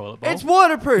went in the toilet bowl. It's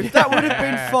waterproof. That would have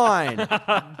been fine.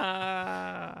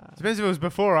 Depends if it was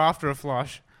before or after a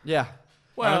flush. Yeah.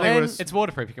 well, think it and was- it's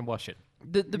waterproof. You can wash it.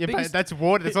 the Yeah, but biggest. that's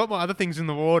water. There's a lot more other things in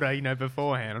the water,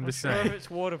 beforehand. I'm I'm just sure if saying. it's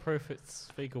waterproof, it's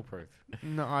fecal proof.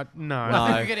 No, I No.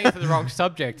 think we're getting into the wrong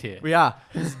subject here. We are.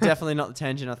 This is definitely not the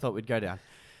tangent I thought we'd go down.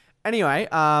 Anyway,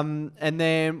 and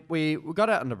then we got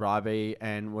out into Bribie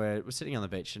and we're sitting on the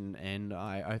beach and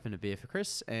I opened a beer for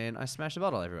Chris and I smashed a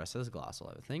bottle everywhere. So there's glass all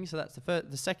over things. So that's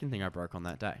the second thing I broke on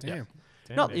that day. Damn.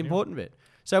 Not the important bit.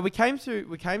 So we came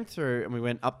through and we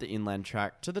went up the inland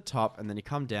track to the top and then you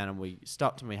come down and we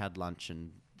stopped and we had lunch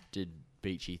and did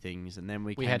beachy things and then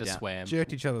we We came had a down. swam.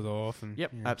 Jerked each other off. And,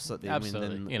 Yep, yeah. absolutely. And then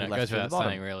Absolutely. You we know, left goes through the without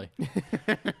bottom. saying, really.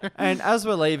 And as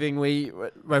we're leaving,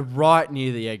 we're right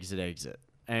near the exit.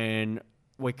 And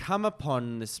we come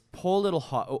upon this poor little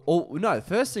no, the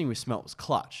first thing we smelt was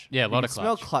clutch. Yeah, a lot You of could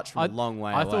smell clutch. clutch from a long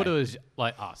way I away. thought it was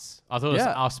like us. I thought it was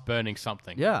Yeah. us burning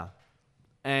something. Yeah.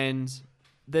 And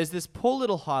there's this poor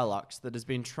little Hilux that has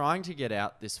been trying to get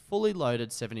out this fully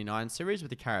loaded 79 series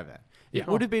with a caravan. It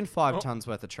would have been 5 tons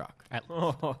worth of truck,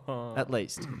 at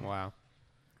least. Wow.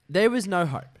 There was no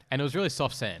hope. And it was really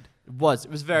soft sand. It was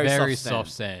very, Very soft,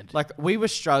 soft sand. Like, we were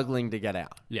struggling to get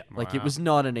out. Yeah. Like, it was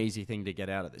not an easy thing to get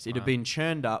out of this. It had been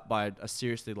churned up by a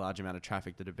seriously large amount of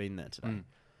traffic that had been there today.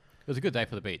 It was a good day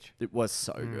for the beach. It was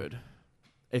so good.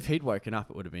 If he'd woken up,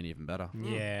 it would have been even better.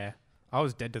 Yeah. I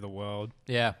was dead to the world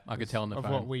Yeah, I could tell on the of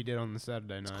phone. what we did on the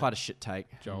Saturday night. It's quite a shit take.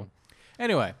 Joel.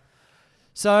 Anyway,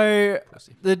 So,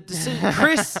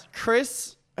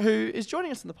 Chris, who is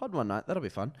joining us in the pod one night, that'll be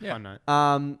fun. Yeah. Fun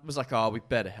night. Was like, oh, we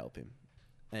better help him.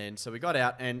 And so we got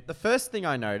out, and the first thing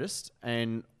I noticed,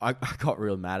 and I got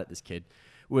real mad at this kid,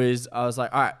 was I was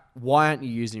like, all right, why aren't you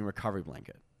using a recovery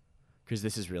blanket? Because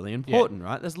this is really important,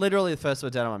 right? That's literally the first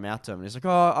words out of my mouth to him. And he's like,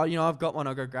 I've got one,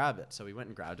 I'll go grab it. So we went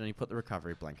and grabbed it, and he put the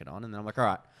recovery blanket on, and then I'm like, all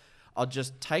right, I'll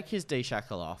just take his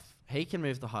D-shackle off. He can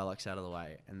move the Hilux out of the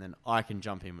way, and then I can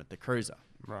jump in with the Cruiser.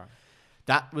 Right.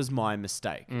 That was my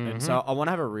mistake. And so I want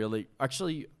to have a really...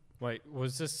 Actually, Wait,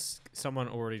 was this someone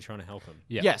already trying to help him?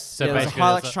 yeah. yes. So there was a basically,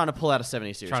 Hilux there's trying to pull out a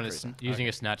 70 series trying Cruiser. to using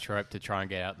a snatch rope to try and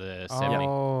get out the 70.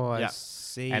 Oh, I Yeah.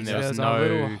 see. And So there there was was a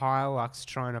little no- Hilux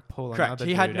trying to pull Correct. another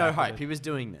He had dude no out hope. of He was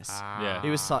doing this. Yeah.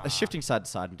 He was shifting side to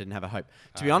side and didn't have a hope.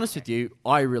 To be honest with you,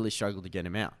 I really struggled to get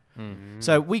him out.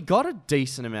 So we got a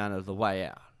decent amount of the way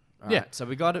out. Yeah. Right? So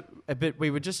we got a bit. We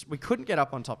couldn't get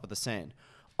up on top of the sand.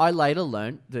 I later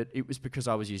learned that it was because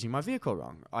I was using my vehicle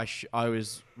wrong. I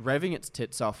was revving its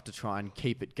tits off to try and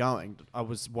keep it going. I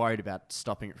was worried about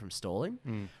stopping it from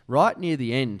stalling. Right near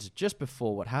the end, just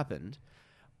before what happened,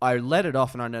 I let it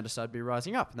off and I noticed I'd be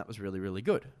rising up, and that was really, really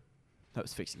good. That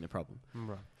was fixing the problem.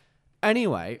 Right.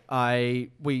 Anyway, I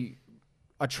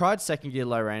tried second gear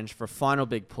low range for a final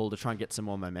big pull to try and get some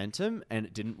more momentum, and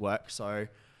it didn't work. So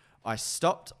I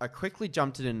stopped. I quickly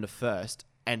jumped it into first,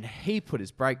 and he put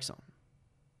his brakes on.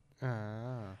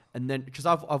 And then, because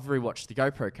I've rewatched the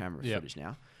GoPro camera Yep. footage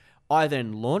now, I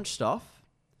then launched off,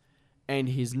 and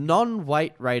his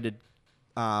non-weight rated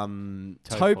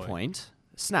toe point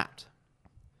snapped.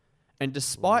 And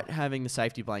despite having the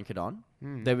safety blanket on,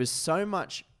 there was so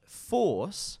much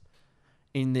force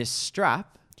in this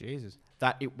strap Jesus.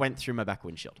 that it went through my back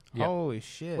windshield. Yep. Holy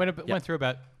shit. Went through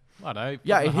about, I don't know.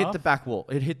 Yeah, foot it and a hit half. the back wall.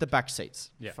 It hit the back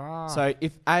seats. Yeah. Fuck. So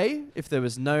if there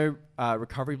was no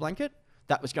recovery blanket,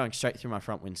 that was going straight through my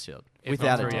front windshield If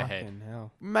without not a through your doubt. head. Fucking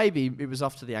hell. Maybe it was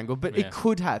off to the angle, but Yeah. it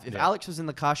could have. If Yeah. Alex was in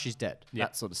the car, she's dead. Yeah.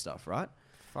 That sort of stuff, right?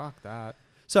 Fuck that.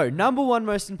 So, number one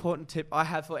most important tip I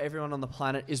have for everyone on the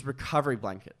planet is recovery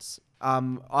blankets.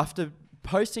 After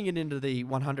posting it into the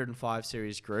 105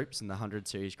 series groups and the 100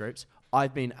 series groups,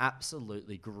 I've been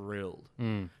absolutely grilled.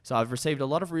 So I've received a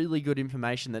lot of really good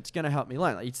information that's going to help me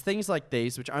learn. Like, it's things like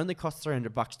these, which only cost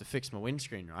 $300 to fix my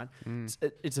windscreen, right?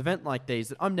 It's event like these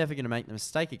that I'm never going to make the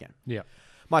mistake again. Yeah.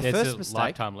 My Yeah, first it's a mistake,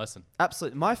 lifetime lesson.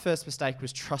 absolutely, my first mistake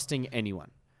was trusting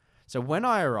anyone. So when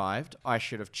I arrived, I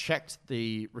should have checked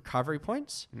the recovery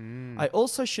points. I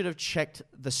also should have checked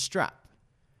the strap,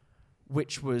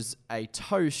 which was a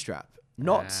toe strap,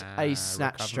 not a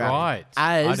snatch recovery. strap, Right.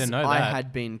 I as didn't know I that.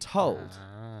 had been told,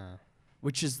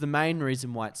 which is the main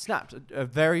reason why it snapped. A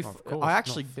very, Of course. I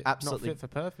actually not fit, absolutely, not fit for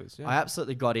purpose. Yeah. I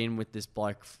absolutely got in with this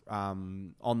bloke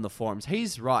on the forums.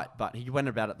 He's right, but he went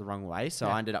about it the wrong way. So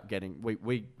I ended up getting it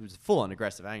was full on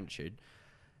aggressive attitude.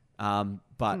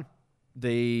 But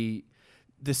the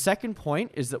second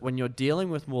point is that when you're dealing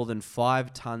with more than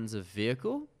 5 tons of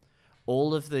vehicle,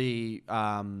 all of the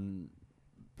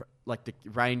like the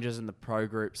Rangers and the pro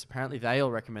groups, apparently they all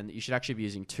recommend that you should actually be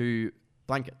using 2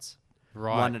 blankets,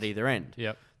 Right. one at either end.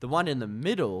 Yep. The one in the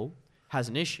middle has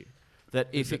an issue that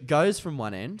if it goes from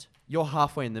one end, you're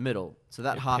halfway in the middle, so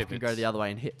that It half can go pivots. the other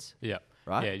way and hits. Yep.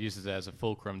 Right? Yeah, it uses it as a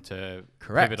fulcrum to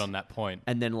Correct. pivot on that point.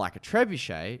 And then like a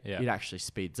trebuchet, Yeah. it actually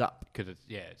speeds up. Because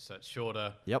so it's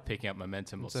shorter, Yep. picking up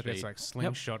momentum or So speed. it's like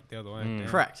slingshot the other way. Yeah.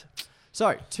 Correct.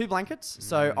 So 2 blankets.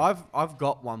 So I've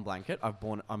got 1 blanket. I'm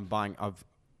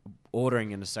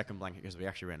ordering in a second blanket because we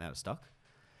actually ran out of stock.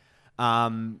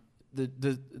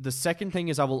 The second thing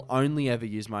is I will only ever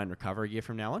use my own recovery gear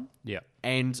from now on. Yeah.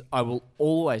 And I will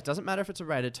always, doesn't matter if it's a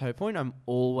rated toe point, I'm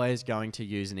always going to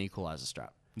use an equalizer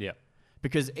strap. Yeah.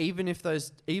 Because even if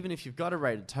you've got a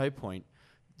rated toe point,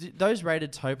 those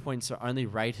rated toe points are only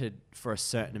rated for a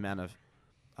certain amount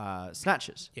of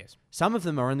snatches. Yes. Some of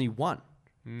them are only 1.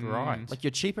 Right. Like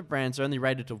your cheaper brands are only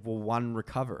rated to 1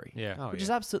 recovery. Yeah. Oh, which yeah. is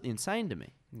absolutely insane to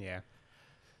me. Yeah.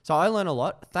 So I learned a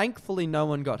lot. Thankfully, no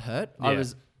one got hurt. I Yeah.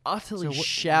 was utterly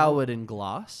showered in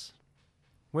glass.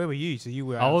 Where were you? So you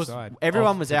were I was- outside.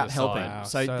 Everyone Off was to out the helping. side. Wow,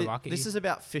 So, so lucky. this is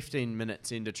about 15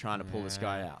 minutes into trying to pull this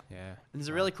guy out. Yeah. And there's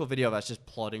a really cool video of us just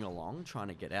plodding along, trying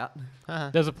to get out.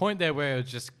 There's a point there where it would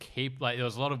just keep like there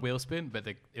was a lot of wheel spin, but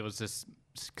it was just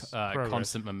Progress.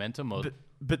 constant momentum. Or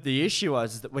But the issue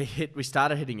was that we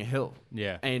started hitting a hill.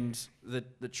 Yeah. And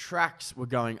the tracks were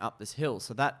going up this hill,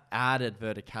 so that added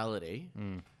verticality.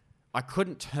 I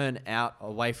couldn't turn out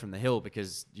away from the hill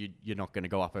because you're not going to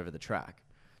go up over the track.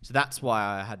 So that's why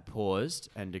I had paused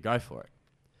and to go for it.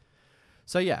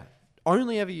 So yeah,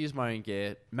 only ever use my own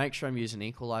gear. Make sure I'm using an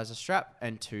equalizer strap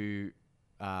and 2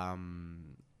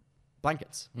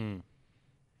 blankets.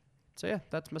 So yeah,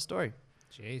 that's my story.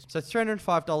 Jeez. So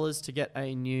 $305 to get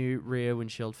a new rear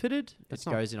windshield fitted. That's It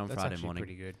goes in on that's Friday actually morning.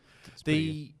 Pretty good. That's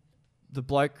pretty good. The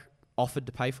bloke offered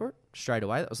to pay for it straight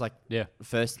away. That was like yeah. the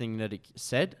first thing that he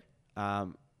said.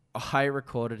 I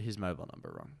recorded his mobile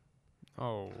number wrong.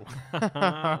 Oh.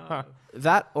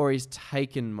 That or he's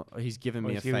given me a He's giving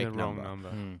fake the wrong number.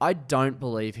 number. I don't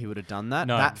believe he would have done that.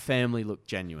 No. That family looked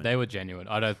genuine. They were genuine.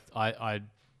 I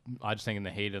just think in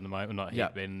the heat of the moment, not heat, Yeah.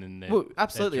 but in the Well,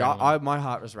 absolutely. adrenaline. My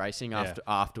heart was racing Yeah.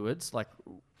 afterwards. Like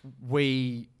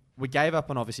we gave up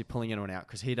on obviously pulling anyone out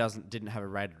because he didn't have a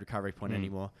rated recovery point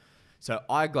anymore. So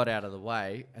I got out of the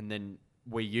way, and then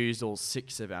we used all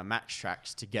 6 of our max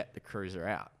tracks to get the cruiser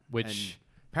out. Which, And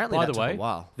apparently, by that the took way, a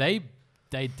while. they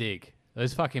dig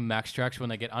those fucking max tracks when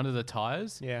they get under the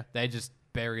tires. Yeah. they just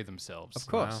bury themselves. Of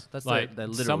course, Wow. that's Like their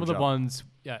literal some of the job. ones,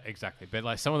 yeah, exactly. But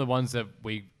like some of the ones that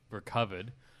we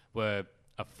recovered were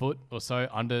a foot or so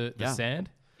under the Yeah. sand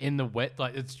in the wet.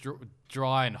 Like it's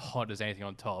dry and hot as anything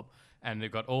on top, and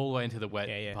it got all the way into the wet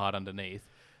Yeah, yeah. part underneath.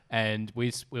 And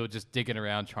we were just digging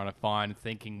around trying to find,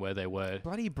 thinking where they were.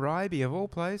 Bloody Bribey of all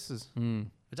places.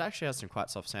 It actually has some quite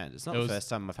soft sand. It's not It the was first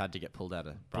time I've had to get pulled out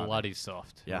of Bribey. Bloody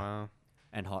soft. Yeah, Wow.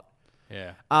 and hot.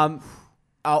 Yeah.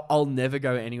 I'll never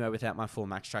go anywhere without my full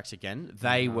max tracks again.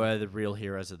 They were the real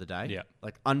heroes of the day. Yeah.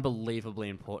 Like unbelievably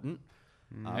important.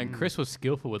 And Chris was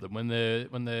skillful with them. When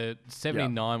the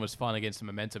 79 was finally getting some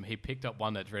momentum, he picked up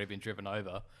one that's already been driven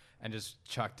over and just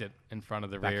chucked it in front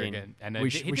of the Back rear in. again. And We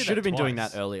he should did have been doing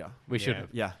twice. that earlier. We should have.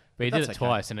 Yeah, But he But did it that's okay.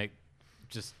 twice, and it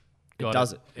just It got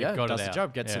does it. Yeah, got it does it the out.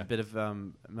 job. Gets Yeah. a bit of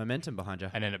momentum behind you.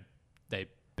 And then they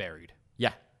buried.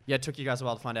 Yeah. Yeah, it took you guys a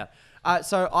while to find out.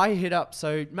 So I hit up.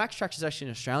 So Max Tracks is actually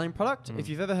an Australian product. If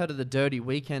you've ever heard of the Dirty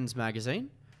Weekends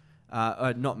magazine,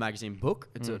 not magazine, book.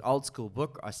 It's an old school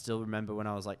book. I still remember when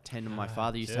I was like 10 and my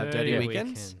father used to have Dirty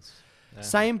Weekends.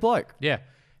 Same bloke. Yeah.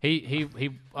 He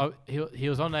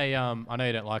was on a I know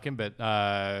you don't like him, but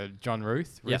John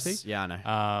Ruth. Yes. Ruthie? Yeah, I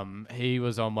know. He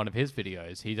was on one of his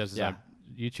videos. He does his Yeah. own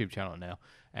YouTube channel now,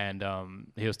 and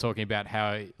he was talking about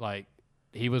how like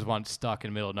he was once stuck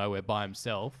in the middle of nowhere by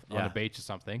himself on Yeah. a beach or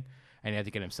something, and he had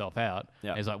to get himself out.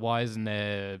 Yeah. And he's like, why isn't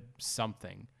there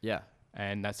something? Yeah.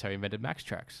 And that's how he invented Max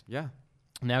Tracks. Yeah.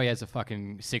 Now he has a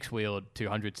fucking 6-wheeled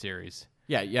 200 series.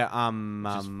 Yeah. Yeah.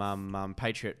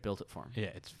 Patriot built it for him. Yeah,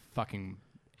 it's fucking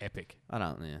epic. I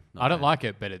don't. Yeah. I don't like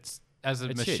it, but it's as a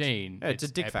It's huge. machine. Yeah, it's a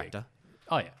dick epic. factor.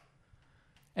 Oh yeah.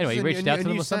 Anyway, you reached out to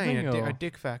them or something? A or-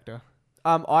 dick factor.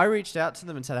 I reached out to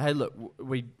them and said, "Hey, look,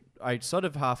 I sort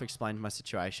of half explained my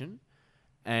situation,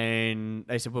 and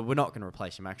they said, well, we're not going to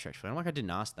replace your Max Tracks for you." I'm like, I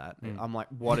didn't ask that. I'm like,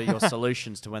 what are your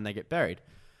solutions to when they get buried?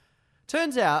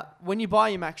 Turns out, when you buy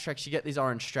your Max Tracks, you get these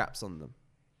orange straps on them.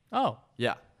 Oh,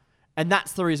 Yeah, and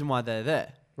that's the reason why they're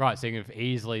there. right. So you can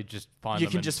easily just find You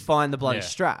them can and just find the bloody yeah.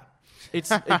 strap.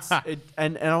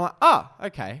 And I'm like, oh,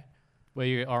 okay. where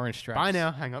your orange straps. Bye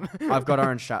now. Hang on. I've got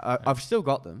orange strap. I've still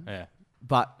got them, Yeah.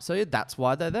 but so yeah, that's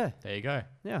why they're there. There you go.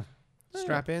 Yeah.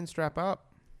 Strap in, strap up.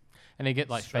 And you get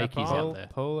like Strap fakies on, out there.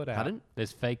 Pull it out. Pardon?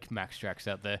 There's fake Max Tracks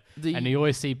out there, The- and you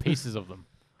always see pieces of them.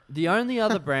 The only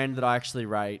other brand that I actually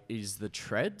rate is the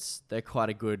Treads. They're quite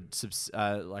a good,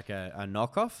 like a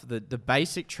knockoff. The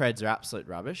basic Treads are absolute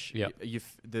rubbish. Yep.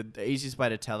 The easiest way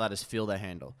to tell that is feel their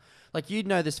handle. Like you'd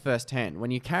know this firsthand.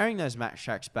 When you're carrying those Max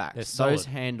Tracks back, They're those solid.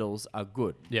 handles are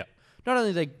good. Yeah. Not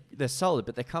only they're solid,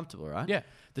 but they're comfortable, right? Yeah.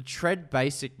 The Tread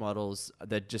basic models,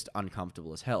 they're just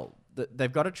uncomfortable as hell.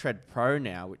 They've got a Tread Pro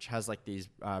now, which has like these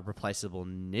replaceable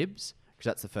nibs, because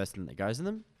that's the first thing that goes in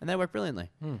them, and they work brilliantly.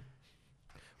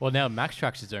 Well, now Max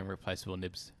Tracks is doing replaceable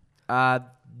nibs.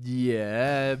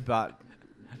 Yeah, but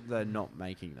they're not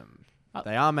making them.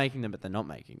 They are making them, but they're not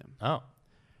making them. Oh,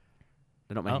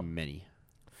 They're not making many.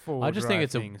 Four I just think drive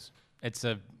it's a- things. it's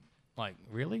a like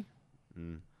really.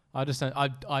 I just don't.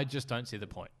 I just don't see the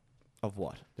point. Of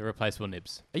what? The replaceable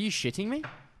nibs. Are you shitting me?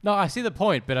 No, I see the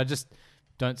point, but I just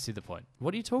Don't see the point.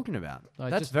 What are you talking about?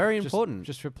 Like, That's very just- important.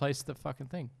 Just replace the fucking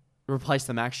thing. Replace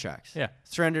the Max Tracks. Yeah.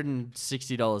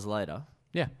 $360 later.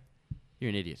 Yeah. You're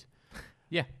an idiot.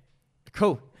 Yeah.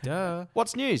 Cool. Duh.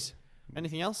 What's news?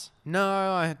 Anything else? No,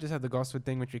 I just had the Gosford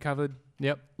thing, which we covered.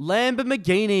 Yep.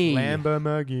 Lamborghini.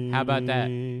 Lamborghini. How about that?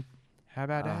 How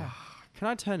about that? Can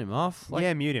I turn him off?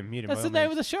 Yeah, mute him. Mute him. That's the name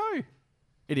of the show.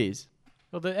 It is.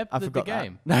 Well, I the forgot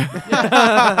game.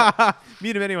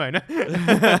 Mute him anyway. No?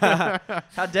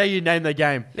 How dare you name the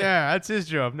game? Yeah, that's his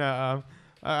job. No,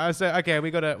 so okay,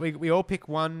 we all pick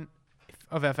one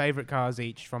of our favorite cars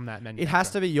each from that manufacturer. It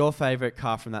has to be your favorite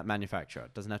car from that manufacturer.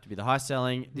 It doesn't have to be the high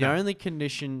selling. The No. only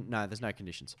condition, no, there's no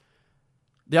conditions.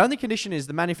 The only condition is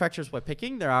the manufacturers we're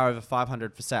picking, there are over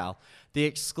 500 for sale. The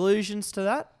exclusions to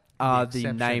that are the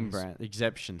name exceptions. brand.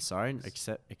 Exceptions, sorry.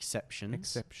 Exceptions.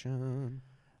 Exception.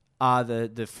 Are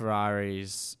the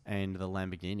Ferraris and the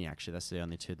Lamborghini, actually. That's the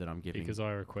only two that I'm giving. Because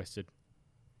I requested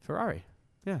Ferrari.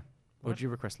 Yeah. Or What? did you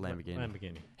request Lamborghini?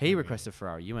 Lamborghini. He Lamborghini. requested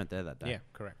Ferrari. You weren't there that day. Yeah,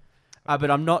 correct.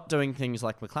 But I'm not doing things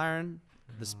like McLaren,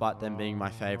 despite them being my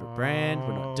favorite brand.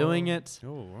 We're not doing it.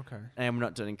 Oh, okay. And we're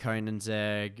not doing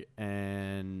Koenigsegg,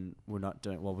 and we're not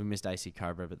doing... Well, we missed AC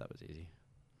Cobra, but that was easy.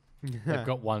 They've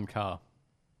got one car.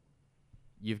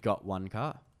 You've got one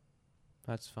car.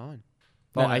 That's fine.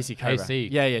 No, Oh, no, AC Cobra. AC.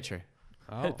 Yeah, true.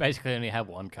 Oh. Basically, only have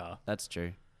one car. That's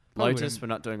true. Probably Lotus, wouldn't- we're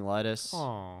not doing Lotus.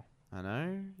 Oh, I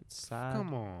know. It's sad.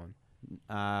 come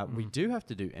on. We do have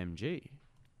to do MG.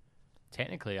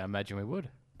 Technically, I imagine we would.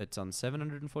 It's on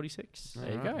 746.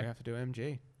 There you Alright, go. We have to do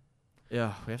MG.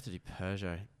 Yeah, we have to do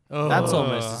Peugeot. Oh. That's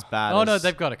almost as bad Oh as... no,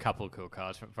 they've got a couple of cool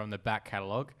cars from the back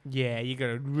catalogue. Yeah, you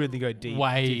gotta really go deep.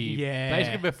 Way, yeah.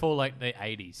 basically before like the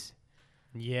 80s.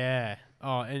 Yeah.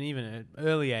 Oh, and even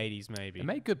early 80s maybe. They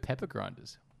made good pepper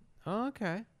grinders Oh,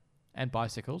 okay. and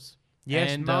bicycles.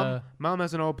 Yes, and, Mum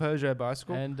has an old Peugeot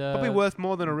bicycle. and Probably worth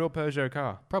more than a real Peugeot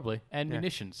car. probably and Yeah.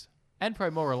 munitions and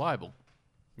probably more reliable.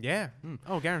 Yeah.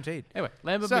 Oh, guaranteed. Anyway,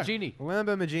 Lamborghini. So,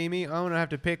 Lamborghini. I'm gonna have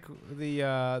to pick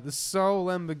the sole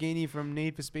Lamborghini from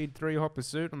Need for Speed 3 Hot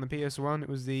Pursuit on the PS1. It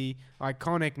was the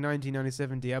iconic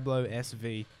 1997 Diablo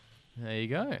SV. There you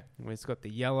go. It's got the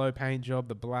yellow paint job,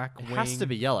 the black It wing. has to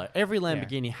be yellow. Every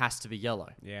Lamborghini has to be yellow.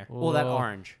 Yeah. Or that Or-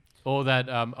 orange. Or that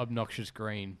obnoxious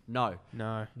green. No.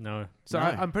 No. No. So No.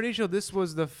 I'm pretty sure this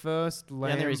was the first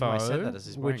Lambo, only reason why I said that is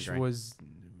he's wearing which green. was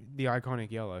the iconic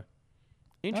yellow.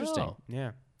 Interesting. Oh.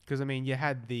 Yeah. Because, I mean, you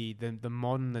had the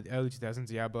modern, the early 2000s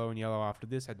Diablo in yellow after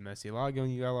this, had the Murcielago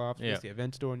in yellow after Yeah. this, the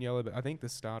Aventador in yellow, but I think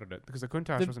this started it, because the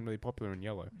Countach The- wasn't really popular in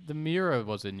yellow. The Miura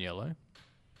was in yellow.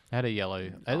 It had a yellow.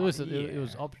 It was. It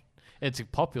was. It's a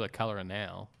popular color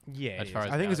now. Yeah, As it far is.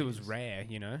 as I think 'cause it values. was rare,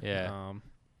 you know? Yeah.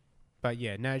 But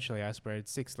yeah, naturally aspirated,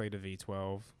 6-litre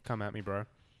V12. Come at me, bro.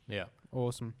 Yeah,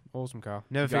 Awesome. Awesome car.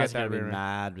 Never You guys forget are that going to be rear end.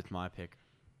 mad with my pick.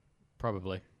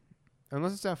 probably.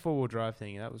 Unless it's that four-wheel drive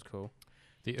thing, that was cool.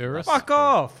 The Urus.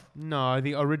 off! No,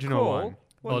 the original one.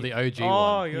 Or the OG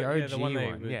Oh, one. yeah, The the one OG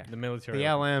they, one, the, yeah. the military. The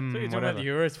one. LM, So you're talking whatever. about the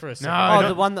Urus for a second. No,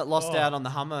 the one that lost out on the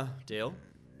Hummer deal.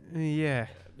 Yeah,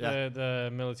 Yeah. The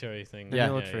military thing. the Yeah.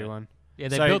 military one. Yeah,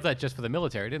 they So- built that just for the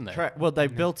military, didn't they? Correct. Well, they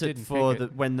built it didn't for pick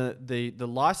it. when the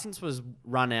license was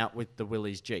run out with the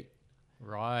Willys Jeep.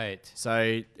 Right.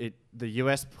 So the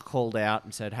US called out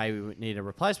and said, "Hey, we need a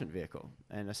replacement vehicle."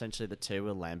 And essentially, the two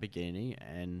were Lamborghini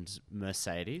and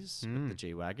Mercedes with the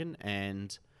G-Wagon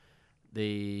and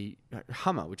the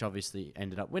Hummer, which obviously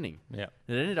ended up winning. Yeah.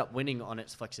 It ended up winning on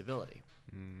its flexibility.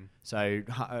 So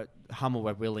Hummer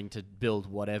were willing to build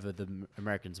whatever the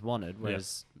Americans wanted,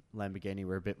 whereas Lamborghini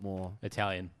were a bit more,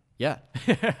 Italian. yeah,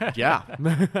 yeah,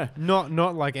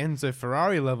 Not like Enzo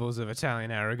Ferrari levels of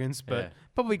Italian arrogance, but Yeah.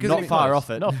 probably because not far off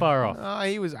it. Not far off.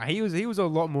 He was a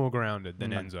lot more grounded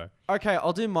than Enzo, Okay,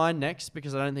 I'll do mine next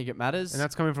because I don't think it matters. and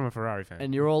that's coming from a Ferrari fan.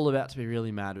 And you're all about to be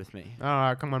really mad with me. All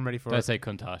right, come on, ready for Don't it? say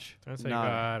Countach. Don't say No.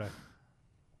 Gallardo.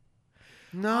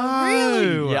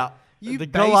 No, Yeah. you the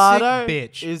basic Gallardo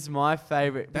bitch. is my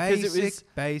favorite because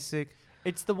Basic, basic.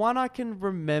 it's the one I can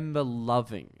remember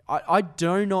loving. I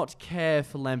do not care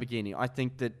for Lamborghini. I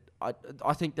think that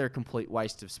I think they're a complete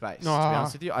waste of space. To be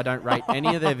honest with you, I don't rate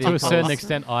any of their To a vehicles. certain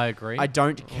extent, I agree. I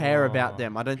don't care about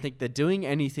them. I don't think they're doing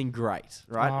anything great.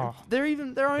 Right? Oh. They're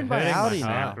owned by hurting my Audi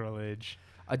heart. now. Sacrilege.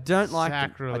 I don't like them. I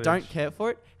Sacrilege. don't care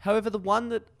for it. However, the one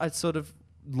that I sort of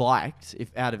liked,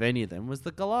 if out of any of them, was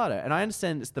the Gallardo. And I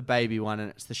understand it's the baby one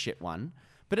and it's the shit one,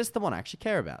 but it's the one I actually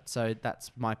care about. So that's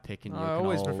my pick. And you I can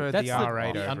always all- prefer That's the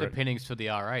R8 the over it. underpinnings for the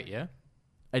R8, yeah?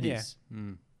 It Yeah. is.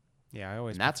 Yeah, I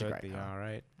always And that's a preferred great the car.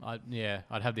 R8.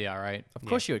 I'd have the R8. Of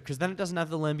course you would, because then it doesn't have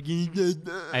the Lamborghini.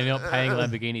 And you're not paying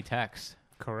Lamborghini tax.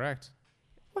 Correct.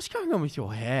 What's going on with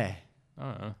your hair?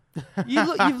 I don't know.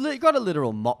 You've got a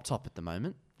literal mop top at the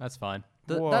moment. That's fine.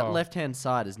 That Whoa. left-hand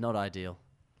side is not ideal.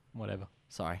 Whatever.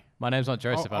 Sorry. My name's not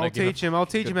Joseph. I I'll don't give a teach him. I'll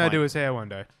teach Good him how to do point. his hair one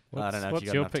day. I don't know if What's you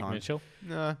got your enough pick, time. Mitchell?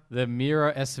 No, The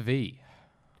Mira SV.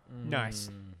 nice.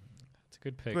 It's a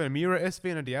good pick. Got a Mura SV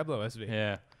and a Diablo SV.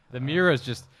 Yeah. The Mira is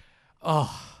just,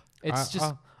 it's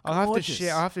just I'll have to gorgeous.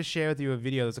 share. I'll have to share with you a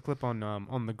video. There's a clip on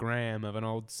the gram of an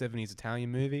old '70s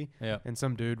Italian movie, Yeah. and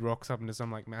some dude rocks up into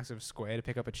some like massive square to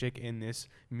pick up a chick in this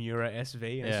Mura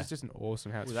SV, and Yeah. it's just an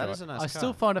awesome how it's Ooh, that shot. is a nice I car.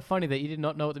 still find it funny that you did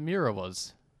not know what the Mira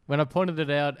was. When I pointed it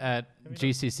out at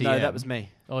GCC. No, that was me.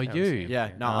 Oh, That you. was him. Yeah.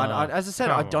 No, Ah. as I said,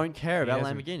 Come I on. don't care He about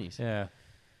hasn't- Lamborghinis. Yeah.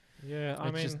 Yeah, I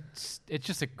mean, It's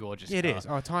just a gorgeous Yeah, it car. is.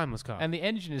 Oh, a timeless car. And the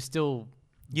engine is still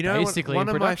you know, basically one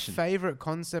in of my production. favorite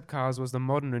concept cars was the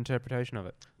modern interpretation of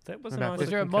it. that was a About nice Was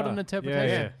there a looking modern car.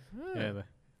 interpretation? Yeah. Yeah.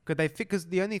 Could they fit? Because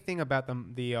the only thing about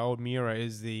the old Mura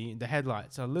is the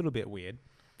headlights are a little bit weird.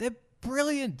 They're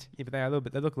brilliant. Yeah, but they are a little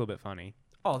bit. They look a little bit funny.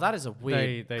 Oh, that is a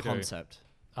weird They do. concept.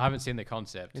 I haven't seen the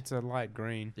concept. It's a light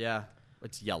green. Yeah.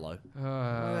 It's yellow.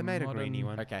 Well, they made a greeny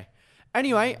one. Okay.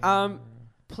 Anyway,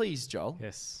 please, Joel.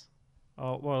 Yes.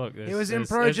 Oh well, look. It was in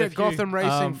there's a Project few- Gotham Racing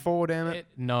um, 4. Damn it!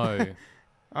 No,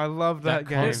 I love that that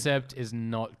game. concept is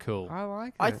not cool. I like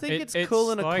it. I think It's it's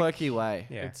cool in a like- quirky way.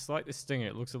 Yeah. It's like the Stinger.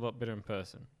 It looks a lot better in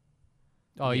person.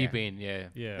 Oh, Yeah. you've been, yeah.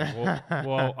 Yeah.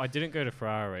 Well, I didn't go to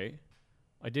Ferrari.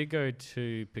 I did go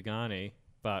to Pagani,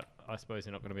 but I suppose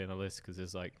they're not going to be on the list because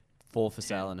there's like 4 for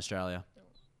sale in Australia.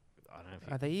 I don't know.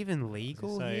 If Are they even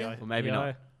legal here? Well, maybe not.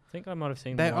 I think I might have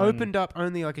seen. They one opened up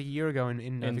only like a year ago in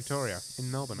in Victoria,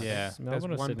 in Melbourne. I Yeah. think. Melbourne or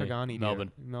There's one Sydney? Pagani.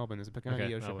 Melbourne. Dealer. Melbourne. There's a Pagani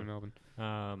Okay, dealership in Melbourne.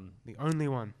 Um, The only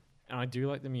one. and I do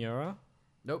like the Miura.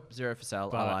 Nope, 0 for sale.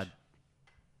 I But lied.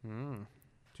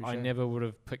 I never would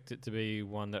have picked it to be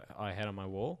one that I had on my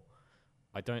wall.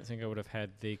 I don't think I would have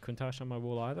had the Countach on my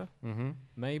wall either. Mm-hmm.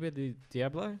 Maybe the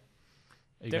Diablo.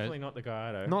 Definitely not the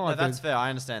Gallardo. Not No, like that's the, fair. I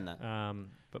understand that.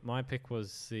 But my pick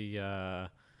was the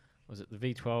was it the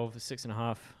V12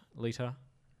 6.5 liter,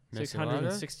 Murcielago?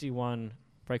 661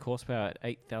 brake horsepower at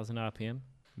 8,000 RPM.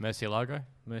 Murcielago?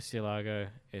 Murcielago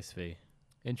SV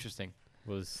Interesting.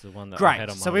 was the one that I had Great.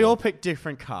 on my So we wall. all picked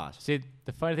different cars. See,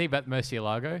 the funny thing about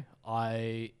Murcielago,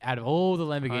 out of all the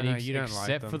Lamborghinis, you don't like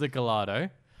except for them. the Gallardo,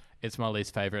 it's my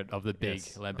least favorite of the big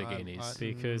Yes. Lamborghinis.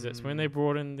 because it's when they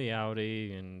brought in the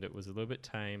Audi and it was a little bit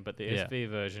tame, but the Yeah. SV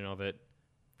version of it.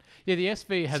 Yeah, the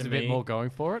SV has To a bit me- more going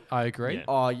for it. I agree. Yeah.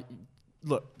 Oh,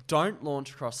 look, don't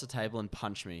launch across the table and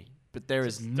punch me. But there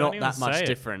is Just not don't even that much say it.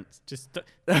 difference. Just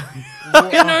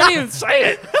don't even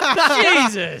say it.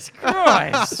 Jesus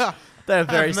Christ. They're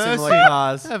very mercy. similar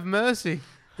cars. Have mercy.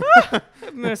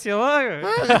 Murcielago.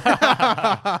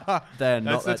 They're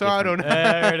not That's the that title. different.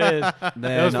 There it is. They're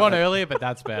There was not one that- earlier, but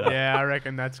that's better. Yeah, I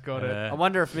reckon that's got it. I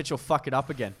wonder if Mitch will fuck it up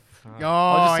again. Oh,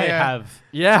 I'll just say yeah. have.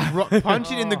 Yeah.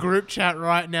 Punch it in the group chat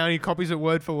right now, and he copies it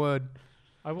word for word.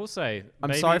 I will say. I'm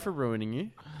maybe- sorry for ruining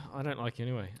you. I don't like you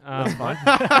anyway. That's fine.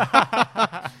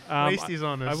 At least he's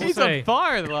honest. I will He's say, on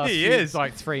fire in the last He few, is.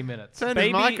 like 3 minutes. Turn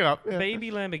his mic up. Yeah.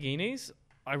 baby Lamborghinis.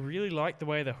 I really like the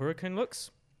way the Huracan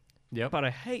looks, Yep. but I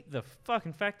hate the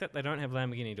fucking fact that they don't have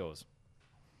Lamborghini doors.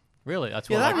 Really? That's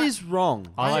Yeah, what that is wrong.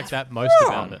 I like that most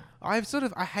about it.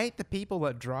 I hate the people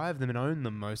that drive them and own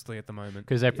them mostly at the moment.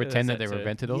 Because they pretend that that's they're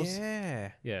it. Aventadors.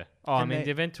 Yeah. Yeah. Oh, I And mean,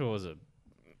 they- the Aventor is an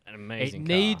It amazing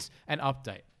car. needs an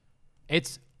update.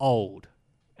 It's old.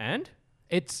 And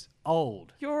It's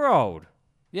old. you're old.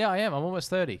 Yeah, I am. I'm almost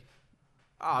 30.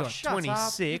 Oh, Got shut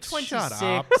 26. up. Shut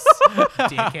 26. up,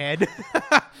 dickhead.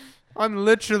 I'm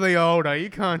literally older.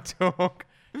 You can't talk.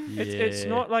 It's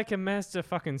not like a Mazda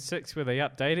fucking 6 where they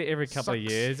update it every couple of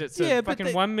Sucks. years. It's Yeah, a but fucking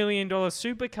they- $1 million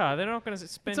supercar. They're not going to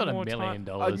spend It's not more $1 million.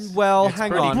 time. Well, It's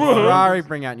hang pretty on. good. Ferrari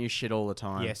bring out new shit all the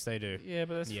time. Yes, they do. Yeah,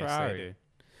 but that's Yes, Ferrari. they do.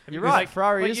 You're Because, right.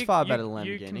 Ferrari is you- far you- better than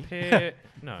You Lamborghini. compare...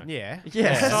 no. Yeah.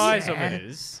 Yes. The size of Yeah. it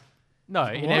is... No,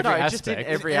 in What? every No, just in aspect.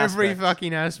 every Every aspect.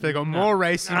 fucking aspect. They got more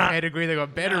racing pedigree. They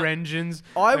got better engines.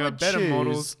 I they would got better choose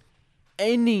models.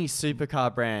 any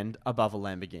supercar brand above a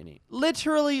Lamborghini.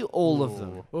 Literally all of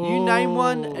them. You name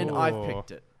one, and I've Ooh.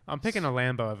 picked it. I'm picking a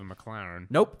Lambo over McLaren.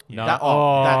 Nope. No. That,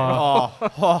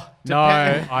 No,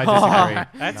 I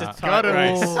disagree. That's Nah. a tight it.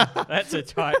 race. That's a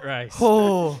tight race.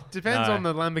 Depends No. on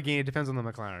the Lamborghini. Depends on the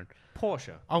McLaren.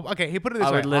 Porsche. Oh, okay. He put it this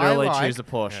I way. would literally I like, choose a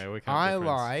Porsche. Yeah, we can't I be friends.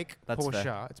 like That's Porsche.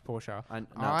 fair. It's Porsche. No, it's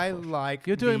I Porsche. like.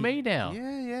 You're doing the- me now.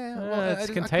 Yeah. it's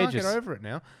I can't contagious. get over it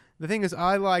now. The thing is,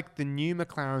 I like the new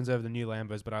McLarens over the new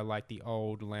Lambos, but I like the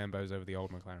old Lambos over the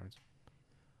old McLarens.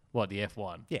 What, the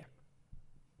F1? Yeah.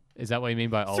 Is that what you mean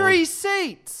by old? 3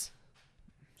 seats.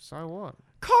 So what?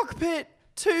 Cockpit.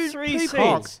 2 Three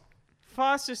people. seats.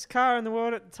 Fastest car in the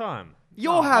world at the time.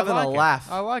 You're having I a like it.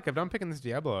 laugh. I like it, but I'm picking this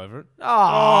Diablo over it.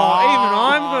 Oh, even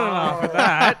I'm gonna laugh at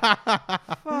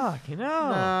that. Fucking hell.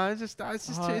 No, it's just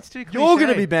it's too cliche. You're going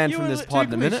to be banned You from were this too pod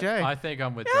in a minute. Cliche. I think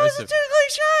I'm with How is it Joseph.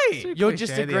 too cliche? You're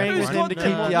just cliche, the agreeing F1. with him to No.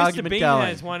 keep the Mr. argument Bean going.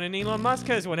 has one and Elon Musk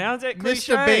has one. How's that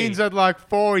cliche? Mr. Bean's had like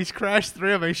 4. He's crashed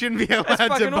 3 of them. He shouldn't be allowed to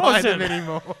fucking buy them awesome.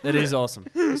 anymore. It is awesome.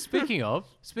 Speaking of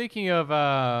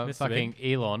fucking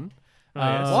Elon.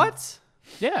 yes. What?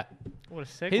 Yeah. What a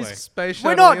segue. His Space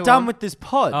We're shuttle not Elon. done with this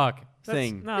pod Oh, okay.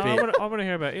 thing. No, bit. I want to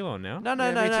hear about Elon now. No,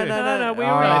 Yeah, me too. No, we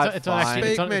All already- right, it's not fine. actually-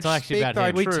 Speak, not Mitch, actually speak about thy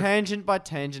him. We truth. tangent by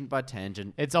tangent by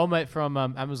tangent. It's old mate from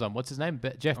Amazon. What's his name?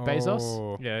 Jeff Bezos.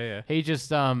 Oh. Yeah. He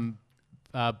just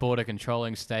bought a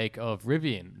controlling stake of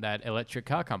Rivian, that electric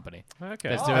car company. Okay.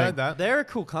 That's I doing- heard that. They're a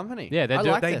cool company. Yeah, they're I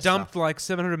doing- like They their dumped stuff. like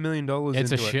 $700 million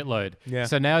It's a into it. shitload. Yeah.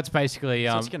 So now it's basically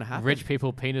So it's gonna happen. rich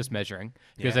people penis measuring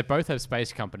because Yeah. they both have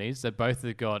space companies. They both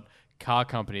have got car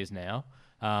companies now.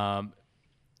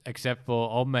 Except for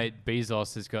old mate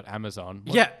Bezos has got Amazon.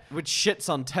 Yeah, which shits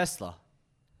on Tesla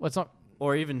Well, it's not.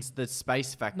 or even the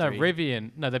space factory. No, Rivian.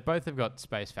 No, they both have got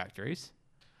space factories.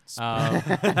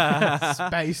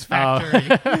 Space factory.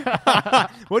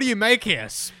 What do you make here?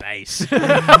 Space.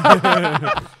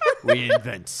 We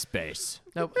invent space.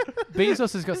 No,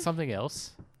 Bezos has got something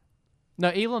else. No,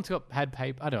 Elon's had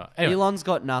paper. I don't know. Anyway, Elon's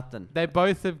got nothing. they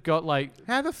both have got like.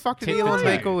 How the fuck did Tit for Elon tat.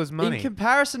 make all his money? In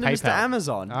comparison to Mr. PayPal.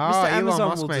 Amazon, Oh, Mr. Elon Amazon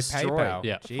Musk will made destroy. PayPal.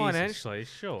 Yeah. Jesus. Financially,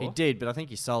 sure. He did, but I think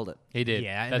he sold it. He did.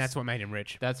 Yeah, and that's what made him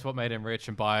rich. That's what made him rich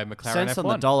and buy a McLaren Cents F1. on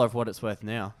the dollar of what it's worth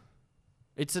now.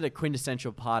 It's a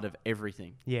quintessential part of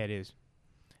everything. Yeah, it is.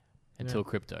 Until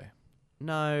crypto.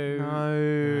 No.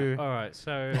 No. All right,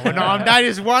 so Oh, no, that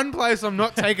is one place I'm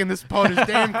not taking this pod is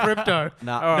damn crypto.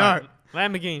 No. all right, No.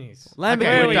 Lamborghinis. Lamborghini.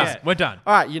 Where are we're we done. at? We're done.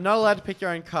 All right, you're not allowed to pick your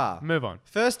own car. Move on.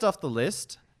 First off the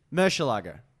list,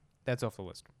 Murcielago. That's off the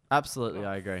list. Absolutely,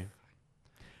 I agree.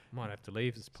 Might have to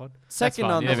leave this pod. That's Second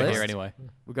fine. on You're the never list, here anyway.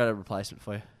 we've got a replacement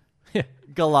for you. Yeah.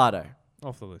 Gallardo.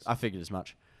 Off the list. I figured as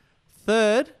much.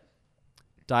 Third,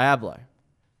 Diablo.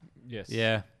 Yes.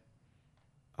 Yeah.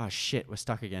 Oh shit, we're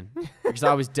stuck again. Because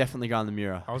I was definitely going the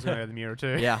Mura. I was going to go to the Mirror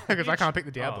too. Yeah. Because I can't pick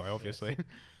the Diablo, Oh, obviously.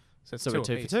 It's So we're 2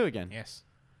 for apiece. 2 again. Yes.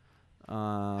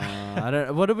 I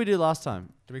don't. What did we do last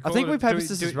time? Do we I call think it we a- paper, do we-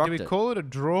 scissors, do we- rocked Do we it. call it a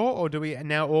draw, or do we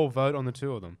now all vote on the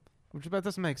 2 of them? Which that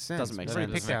doesn't make sense. Doesn't make We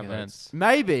already sense. picked our Doesn't make votes. sense.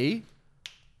 Maybe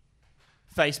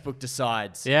Facebook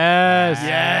decides. Yes.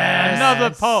 Yes.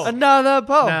 Another poll. Another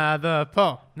poll. Another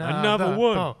poll. Another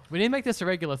one. poll. We need to make this a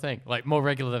regular thing, like more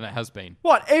regular than it has been.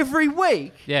 What, every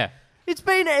week? Yeah. It's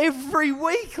been every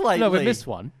week lately. No, we missed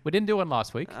one. We didn't do one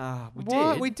last week. We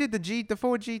What? did. We did the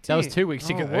Ford GT. That was 2 weeks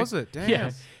Oh, ago. was it? Damn.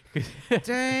 Yeah.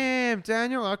 Damn,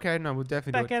 Daniel. Okay, no, we'll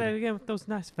definitely Back do it at it today. again with those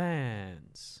nice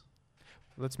fans.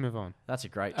 Let's move on. That's a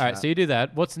great All right, chat. so you do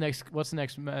that. What's the next? What's the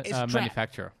next trap.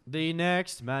 manufacturer? The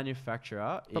next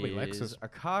manufacturer Probably is Lexus. a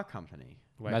car company.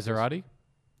 Maserati?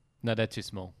 No, they're too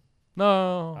small.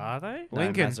 No. Are they? No,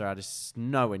 Lincoln. Maserati's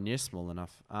nowhere near small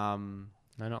enough. No,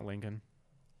 not Lincoln.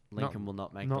 Lincoln will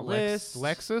not make Not the Lex-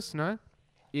 list. Lexus, no.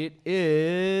 It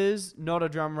is not a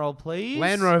drum roll, please.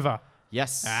 Land Rover.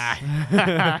 Yes.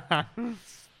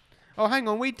 Oh, hang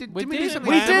on. We did. We Did we do did. something?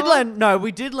 We did similar? Land. No,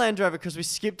 we did Land Rover because we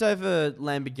skipped over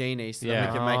Lamborghini, so Yeah.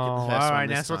 that we can make it the Oh, first all one right,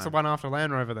 this Ness, what's the time. one after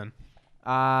Land Rover then?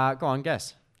 Go on,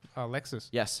 guess. Oh, Lexus.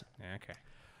 Yes, Yeah, okay.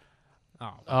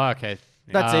 Oh, Oh, okay.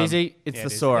 that's Um, easy. It's yeah, the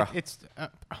it is. Sora. It's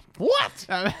what?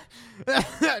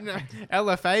 No,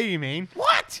 LFA, you mean?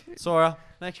 What? Sora.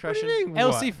 Next What do question. you mean?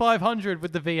 LC 500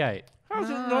 with the V8. How's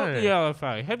it No. not the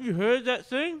LFA? Have you heard that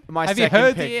thing? My Have you second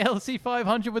heard pick, the LC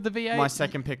 500 with the V8? My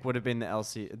second pick would have been the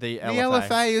LFA. The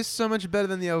LFA is so much better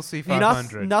than the LC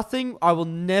 500. Nothing. I will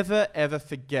never ever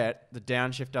forget the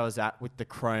downshift I was at with the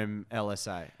Chrome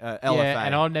LFA. Yeah,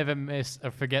 and I'll never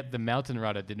forget the Mountain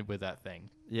Rider did it with that thing.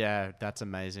 Yeah, that's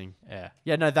amazing. Yeah.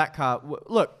 Yeah, no, that car.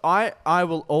 Look, I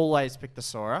will always pick the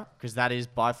Sora because that is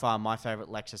by far my favorite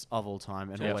Lexus of all time,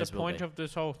 and So always the will point be. of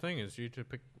this whole thing is you to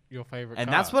pick your favorite And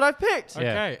car. that's what I picked. Yeah.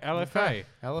 Okay, LFA.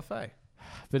 LFA.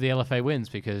 But the LFA wins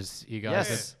because you guys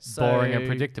Yes. are boring and So-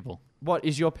 predictable What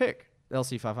is your pick?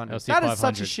 LC 500. LC That is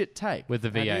such a 500. shit take. with the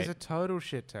That is V8. a total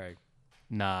shit tag.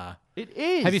 Nah. It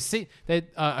is. Have you seen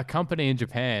a company in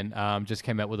Japan just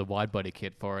came out with a wide body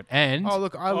kit for it, and Oh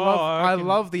look, I I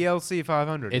love the LC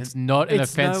 500. it's not an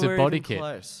It's offensive nowhere body even kit.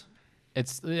 close.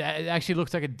 It actually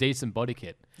looks like a decent body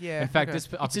kit. Yeah, In fact, okay. this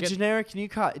I It's a forget, generic new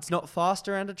car. It's not fast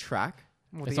around a track.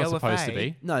 Well, it's the not supposed to LFA,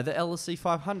 be. No, the LC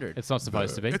 500. It's not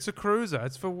supposed to be. It's a cruiser.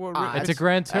 It's for what? It's a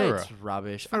Grand Tourer. It's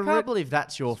rubbish. For I can't ri- believe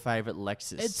that's your favorite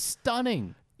Lexus. It's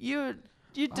stunning. you I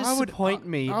would- disappoint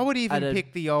me. I would at even a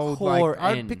pick the old core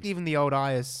I'd end. pick even the old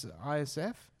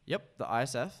ISF. Yep, the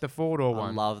ISF. The 4-door I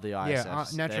one. love the ISFs. Yeah,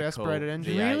 naturally They're aspirated cool.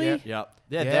 engine. V8, Really? Yep.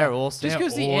 Yeah, Yeah. they're awesome. Just They're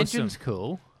because the awesome. engine's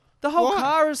cool. The whole What?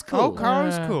 car is cool. The whole car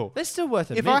is Yeah. cool. They're still worth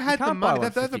it. If I had the money,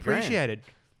 they've appreciated.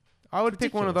 I would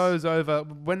pick one of Ridiculous. those over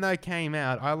when they came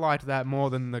out. I liked that more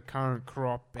than the current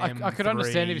crop. I could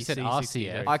understand if you said C63.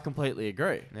 RCF. I completely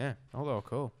agree. Yeah, although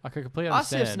cool. I could completely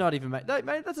understand. RCF's not even made.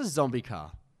 Mate, that's a zombie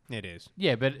car. It is.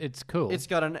 Yeah, but it's cool. It's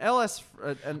got an LS.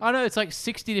 I know it's like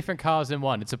 60 different cars in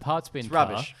one. It's a parts bin It's car,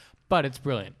 rubbish. but it's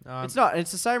brilliant. It's not.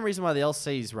 It's the same reason why the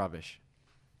LC is rubbish.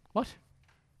 What?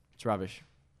 It's rubbish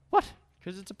What?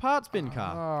 because it's a parts bin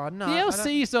car. Oh no. The I don't-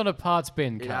 LC is not a parts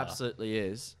bin It car. absolutely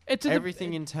is. It's a-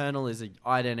 Everything internal is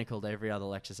identical to every other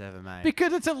Lexus ever made.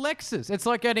 Because it's a Lexus. It's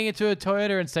like getting into a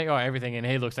Toyota and saying, "Oh, everything in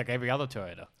here looks like every other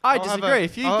Toyota." I I'll have disagree. a-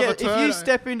 If you I'll have a if you Toyota.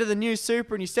 step into the new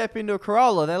Supra and you step into a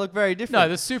Corolla, they look very different. No,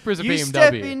 the Supra is a you BMW.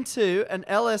 step into an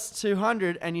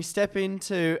LS200 and you step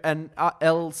into an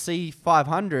LC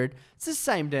 500. It's the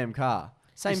same damn car.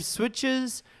 Same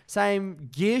switches, same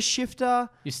gear shifter.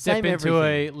 You step same into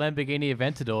everything. a Lamborghini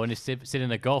Aventador and you sit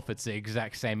in a Golf. It's the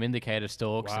exact same indicator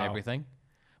stalks and Wow. everything.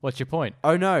 What's your point?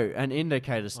 Oh no, an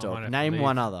indicator might stalk. have to Name leave.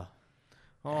 one other.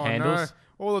 Oh Handles?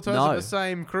 no. All the Toyotas No. have the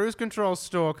same cruise control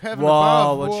stalk. Heaven Whoa,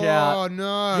 above. watch Whoa, out.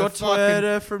 no. Your fucking-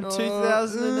 Toyota from Oh,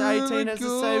 2018 oh has my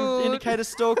the same God. indicator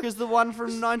stalk as the one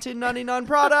from 1999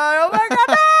 Prado. Oh my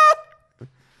god, no!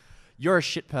 You're a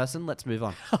shit person. Let's move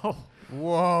on.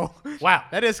 Whoa. Wow.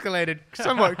 That escalated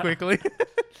somewhat quickly.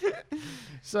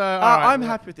 So, all right, I'm well,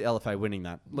 happy with the LFA winning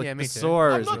that. Look, Yeah, me the too.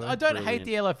 Sora I'm is not, I don't hate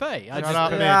the LFA. I Shut just up,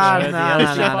 prefer Mitch. the Nah,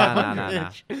 LC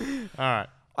nah, 500. All right.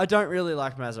 I don't really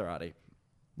like Maserati.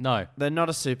 No. They're not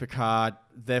a supercar,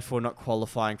 therefore not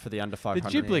qualifying for the under The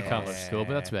 500. Ghibli car looks cool,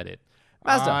 but that's about it.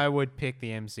 Mazda. I would pick the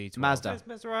MC12. Mazda. Has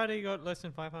Maserati got less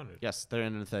than 500? Yes,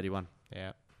 331.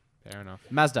 Yeah. Fair enough.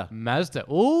 Mazda.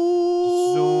 Mazda.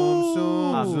 Ooh. Zoom,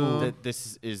 zoom, zoom.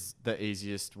 This is the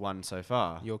easiest one so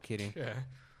far. You're kidding. Yeah.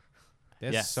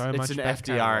 There's Yes. so much It's an back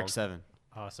FDR catalog. X7.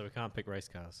 Oh, so we can't pick race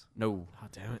cars. No. Oh,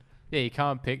 damn it. Yeah, you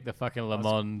can't pick the fucking Le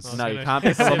Mans. No, you can't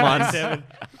pick the Le Mans.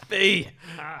 B.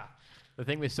 The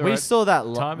thing we saw. We at- saw that.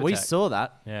 Time We Attack. saw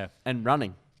that Yeah, and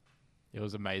running. it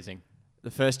was amazing.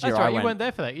 The first year That's right. I You went. weren't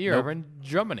there for that. You're Nope. over in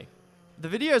Germany. The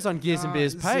video's on Gears and Ah,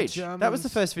 Beers the page. That was the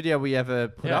Germans. first video we ever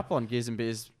put Yeah. up on Gears and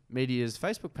Beers Media's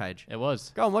Facebook page. It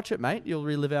was. Go and watch it, mate. You'll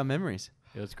relive our memories.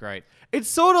 It was great. It's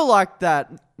sort of like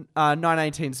that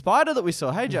 918 Spider that we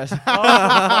saw. Hey, Jason.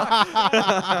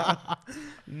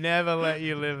 Never let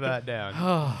you live that down.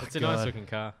 It's a nice looking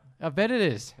car. I bet it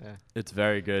is. It's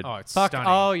very good. Oh, it's Fuck. stunning.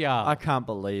 Oh yeah. I can't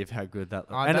believe how good that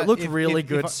looked. Oh, And that- it looked if- really if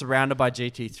good I- surrounded by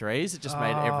GT3s. It just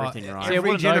made everything right. See, I Every wouldn't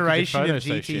know 'cause your generation of photo's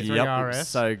so shit. GT3 Yep, RS.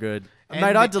 so good. And Mate,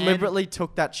 I the- and- deliberately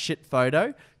took that shit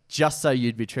photo just so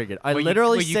you'd be triggered. I Where you-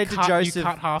 literally where you said to cut- Joseph, You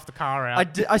cut half the car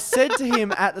out. I said to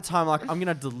him at the time, like, I'm going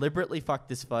to deliberately fuck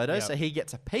this photo Yep. so he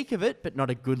gets a peek of it, but not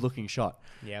a good looking shot.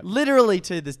 Yep. Literally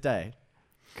to this day.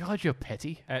 God, you're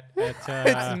petty. At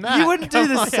You wouldn't do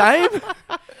the same?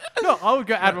 No, I would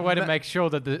go out of my way to make sure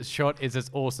that the shot is as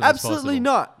awesome as possible. Absolutely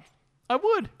not. I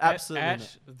would. Absolutely at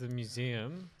not. the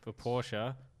museum for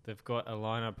Porsche, they've got a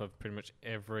lineup of pretty much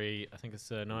every. I think it's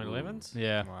 911s.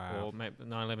 Yeah. Wow. Or maybe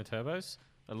 911 turbos.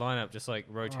 A lineup just like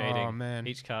rotating. Oh, man.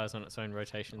 Each car's on its own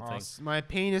rotation Oh, thing. my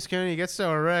penis can only get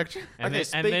so erect. And,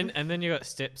 Okay, then you got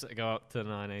steps that go up to the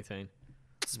 918.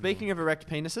 Speaking of erect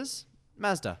penises,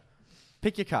 Mazda.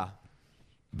 Pick your car.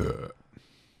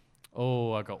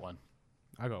 Oh, I got one.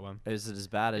 I got one. Is it as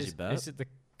bad as your burp? Is it the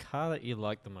car that you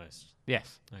like the most?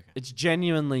 Yes. Okay. It's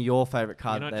genuinely your favorite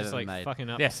car You're that not they've just ever like made. fucking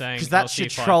up Yes, saying Because that's your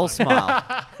LC500. troll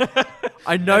smile.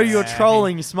 I know you're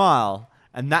trolling smile,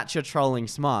 and that's your trolling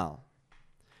smile.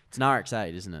 It's an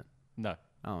RX-8, isn't it? No.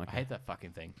 Oh, I okay. hate that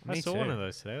fucking thing. I Me saw too. one of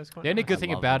those today. It was quite The only nice. good thing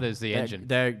love about them. it is the engine.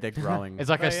 They're growing. It's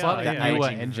like a They slightly are, yeah. newer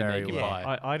Aging engine that very you can well.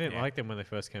 buy. I didn't Yeah. like them when they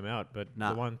first came out, but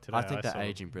Nah, the one today I think they're saw.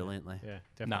 aging brilliantly. Yeah,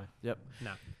 definitely. Yep.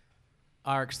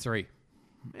 RX3.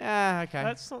 Yeah, okay.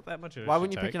 That's not that much of a Why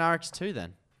wouldn't you shit pick an RX-2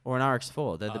 then? Or an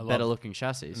RX-4? They're I the love- better looking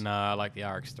chassis. No, I like the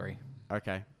RX3.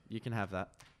 Okay, you can have that.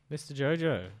 take? Mr.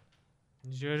 Jojo.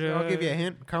 Jojo. I'll give you a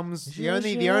hint. Comes the Sure,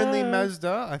 only sure.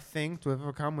 Mazda I think to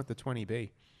ever come with the 20B.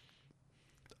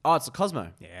 Oh, it's a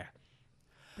Cosmo. Yeah,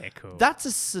 they're cool. That's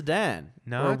a sedan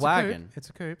no, or a it's wagon. A coupe. It's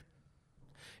a coupe.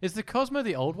 Is the Cosmo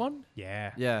the old one?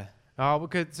 Yeah. Yeah. Oh,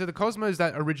 because so the Cosmo's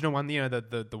that original one. You know,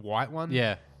 the white one.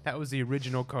 Yeah. That was the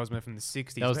original Cosmo from the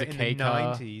 60s. That was but the in K the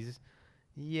car. 90s.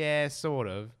 Yeah, sort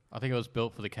of. I think it was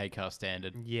built for the K car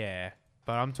standard. Yeah,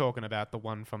 but I'm talking about the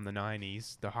one from the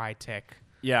 90s, the high tech.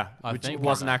 Yeah, I which think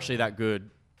wasn't one- actually that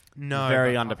good. No,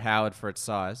 Very but- underpowered for its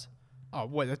size. Oh,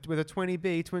 what with a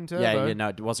 20B twin turbo? Yeah, no,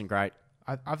 it wasn't great.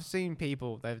 I've seen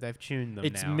people they've tuned them.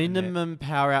 Its now, and minimum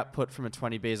power output from a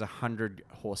 20B is 100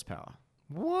 horsepower.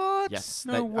 what? Yes,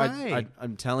 no way.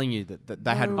 I'm telling you that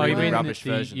they had No Oh, you really mean rubbish the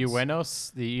versions.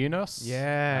 Unos?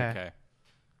 Yeah. Okay.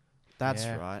 That's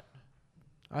Yeah. right.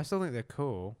 I still think they're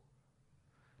cool.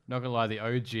 Not gonna lie, the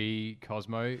OG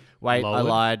Cosmo. Wait, I lowered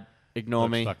lied. Ignore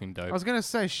looks me. fucking dope. I was gonna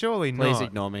say surely Please not.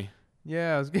 ignore me.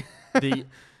 Yeah, I was. The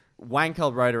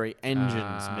Wankel rotary engine's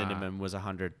Ah. minimum was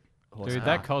 100 horsepower. Dude,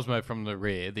 that Cosmo from the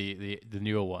rear, the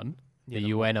newer one, Yeah, the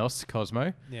the Unos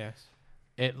Cosmo, Yes.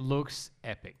 it looks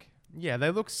epic. Yeah, they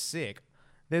look sick.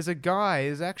 There's a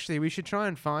guy. We should try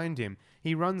and find him.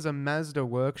 He runs a Mazda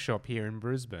workshop here in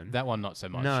Brisbane. That one, not so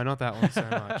much. No, not that one so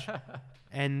much.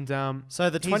 And So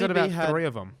the he's got 20B about had 3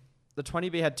 of them. the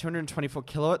 20B had 224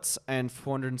 kilowatts and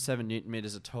 407 newton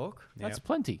meters of torque. That's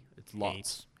plenty. It's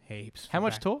lots. Heaps. How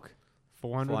much torque?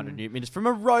 400. 400 newton meters from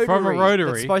a rotary. From a rotary.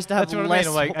 That's supposed to have That's what less I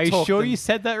mean. I'm like, are you torque sure than- you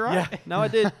said that right? Yeah, no, I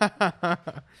did.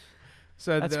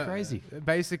 So That's crazy.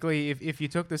 Basically, if you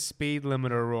took the speed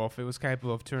limiter off, it was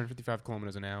capable of 255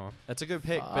 kilometers an hour. That's a good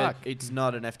pick, but Fuck. it's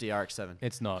not an FDRX7.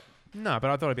 It's not. No,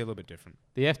 but I thought it'd be a little bit different.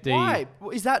 The FD. Why?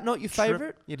 Is that not your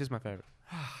favorite? It is my favorite.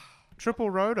 Triple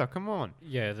rotor, come on.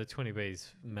 Yeah, the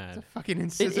 20B's mad. It's fucking It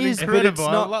insane. is, but incredible.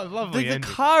 it's not. Lovely the engine.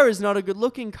 car is not a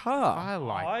good-looking car. I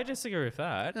like. I disagree with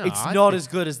that. No, It's I not think- as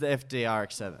good as the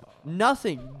FDRX7.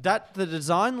 Nothing. That the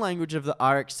design language of the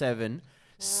RX7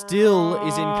 still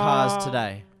is in cars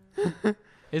today.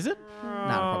 Is it? No,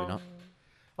 probably not.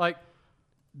 Like,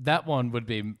 that one would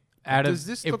be out Does of.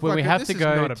 this If look when like we have this to is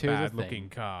go not a to bad the looking thing,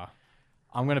 car?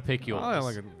 I'm going to pick yours. I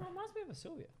like it. Reminds me of a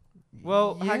Silvia.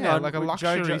 Well, hang Yeah, on. like a Joe-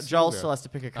 luxury Joel Silvia. still has to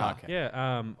pick a car. Okay.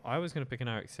 Yeah, I was going to pick an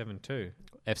RX-7 too.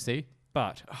 FC?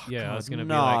 But, yeah, I God, was going to be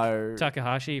no. like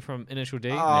Takahashi from Initial D.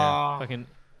 Ah. Fucking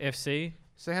FC.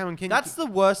 So how can That's the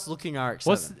worst looking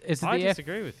RX7. Is it I the F,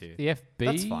 disagree with you. the FB?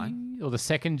 That's fine. Or the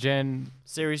second gen?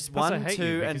 Series Plus, I 1, hate 2,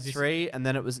 you and because you 3, and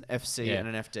then it was an FC Yeah. and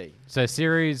an FD. So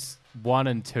Series 1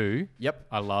 and 2, Yep.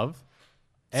 I love.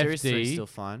 Series 3 is FD still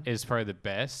fine. is probably the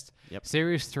best. Yep.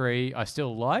 Series 3, I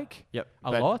still like. Yep.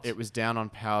 A but lot? It was down on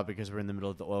power because we're in the middle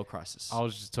of the oil crisis. I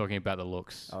was just talking about the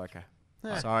looks. Oh, okay.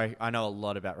 Sorry, I know a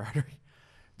lot about rotary.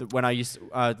 When I used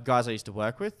guys I used to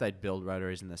work with, they'd build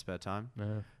rotaries in their spare time.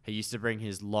 Yeah. He used to bring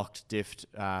his locked diffed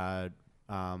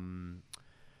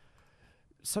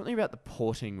something about the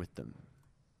porting with them.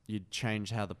 You'd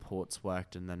change how the ports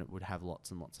worked, and then it would have lots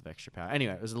and lots of extra power.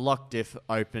 Anyway, it was a locked diff,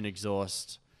 open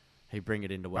exhaust. He'd bring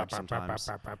it into work sometimes.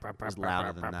 It was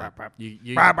louder than that.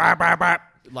 You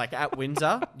like at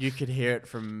Windsor, you could hear it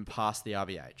from past the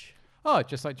RBH. Oh,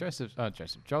 just like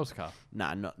Joel's car.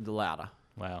 Nah, not louder.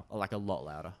 Wow, Or like a lot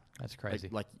louder. that's crazy.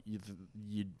 Like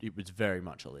it was very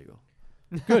much illegal.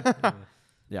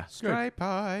 Yeah. straight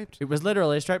piped? It was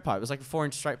literally a straight pipe. It was like a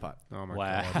 4-inch straight pipe. Oh my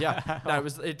Wow. god. Yeah. No, it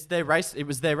was their race car. That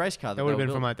would have they been were from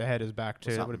building. like the headers back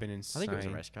too. That something. would have been I insane. think it was a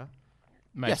race car.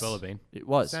 May Yes. as well have been. It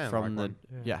was Sounded from like the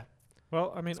one. yeah.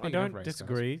 Well, I mean, Speaking I of don't race cars.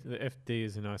 disagree. The FD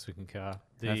is a nice looking car.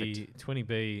 The Perfect.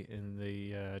 20B in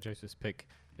the Joseph's pick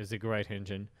is a great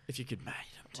engine. If you could mate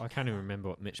them. I can't even remember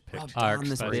what Mitch Well picked. done,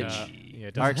 this but, bitch. yeah,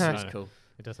 it doesn't RX3 is matter. cool.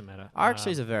 It doesn't matter.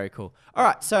 RX3s are very cool. All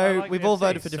right, I so like we've the all FC,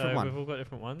 voted for different so one. We've all got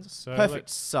different ones. So Perfect.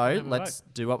 So have a let's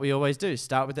do what we always do.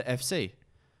 Start with the FC.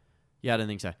 Yeah, I don't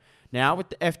think so. Now with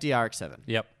the FDRX7.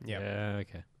 Yep. Yeah. Yeah,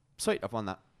 okay. Sweet, I've won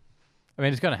that. I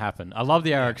mean, it's going to happen. I love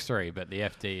the RX3, but the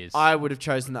FD is. I would have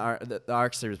chosen the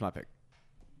RX3 was my pick.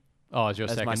 Oh, it's your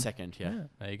As second. my second, yeah.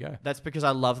 There you go. That's because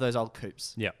I love those old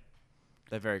coupes. Yep.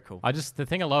 They're very cool. The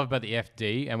thing I love about the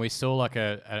FD, and we saw like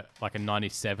a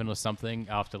 97 or something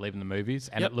after leaving the movies,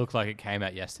 and Yep. it looked like it came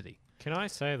out yesterday. Can I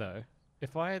say though,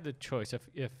 if I had the choice,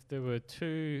 if there were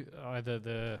two, either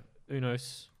the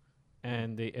Unos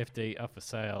and the FD up for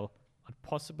sale, I'd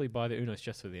possibly buy the Unos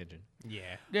just for the engine.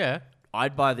 Yeah. Yeah.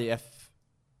 I'd buy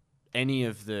any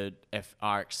of the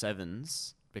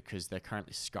RX7s because they're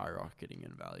currently skyrocketing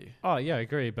in value. Oh yeah, I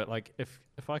agree. But like, if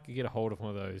I could get a hold of one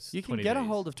of those, You can get a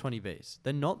hold of 20Bs.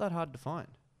 They're not that hard to find.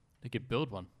 They could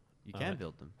build one. You can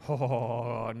build them.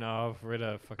 Oh no, I've read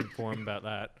a fucking forum about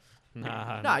that. Nah,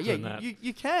 Nah, not doing yeah, that.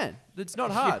 you can. It's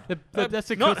not hard. That's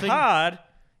the cool Not thing. hard.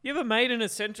 You ever made an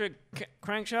eccentric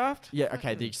crankshaft? Yeah,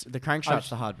 okay, the crankshaft's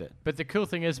the hard bit. But the cool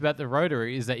thing is about the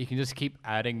rotary is that you can just keep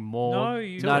adding more. No,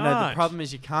 you to No, it. no, the Can't. problem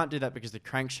is you can't do that because the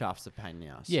crankshaft's a pain in the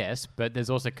ass. Yes, but there's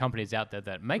also companies out there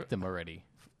that make them already.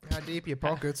 How deep your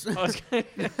pockets?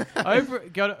 I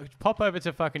was Pop over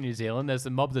to fucking New Zealand. There's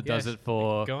the mob that does Yes. it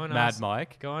for Go and Mad ask-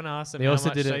 Mike. Go and ask them They how also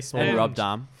much did they it- spend And Rob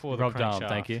Dahm. for the Rob Dahm, crankshaft.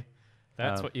 thank you.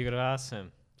 That's what you got to ask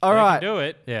them. All They right. can do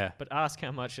it, Yeah. but ask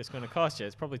how much it's going to cost you.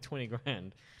 It's probably 20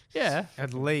 grand. Yeah.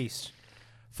 At least.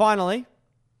 Finally,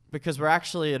 because we're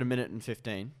actually at 1 minute and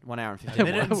 15. 1 hour and 15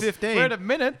 minute and minutes. 15. We're at a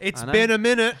minute. It's I know. been a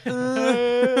minute.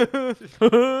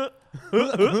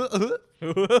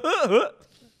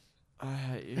 I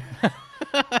hate you.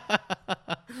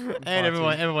 And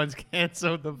everyone's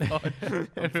cancelled the pod. I'm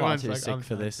far Everyone's too like, sick I'm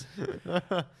for done. this.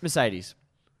 Mercedes.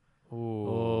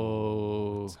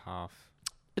 Oh. Tough.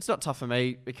 It's not tough for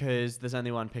me because there's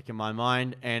only one pick in my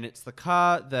mind, and it's the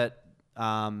car that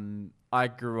I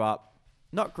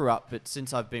not grew up, but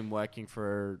since I've been working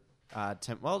for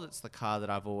it's the car that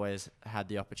I've always had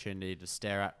the opportunity to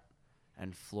stare at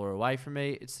and floor away from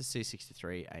me. It's the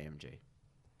C63 AMG.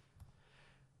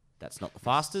 That's not the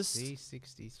fastest.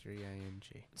 C63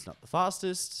 AMG. It's not the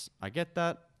fastest. I get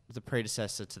that. It's a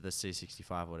predecessor to the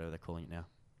C65, whatever they're calling it now.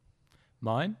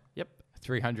 Mine? Yep.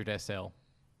 300 SL.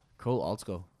 Cool, old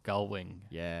school. Gullwing.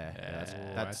 Yeah, Yeah.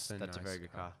 that's a nice very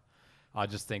good car. I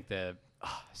just think they're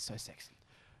so sexy.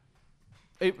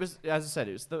 It was, as I said,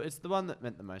 it's the one that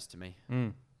meant the most to me.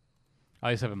 Mm.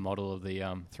 I used to have a model of the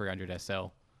 300 SL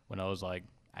when I was like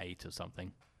 8 or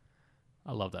something.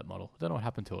 I love that model. I don't know what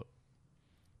happened to it.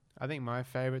 I think my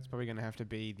favourite's probably going to have to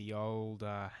be the old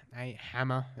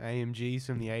Hammer AMGs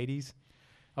from the 80s.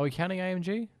 Are we counting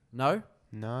AMG? No,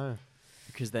 No.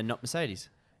 because they're not Mercedes.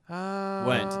 Weren't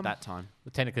Weren't at that time.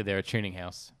 Well, technically, they're a tuning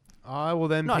house. I will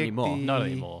then Not pick anymore. the Not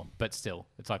anymore, but still.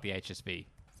 It's like the HSV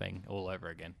thing all over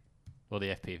again. Or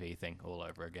the FPV thing all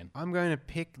over again. I'm going to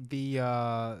pick the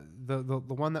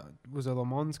one that was a Le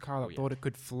Mans car that yeah. thought it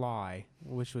could fly,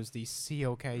 which was the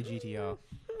CLK GTR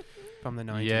from the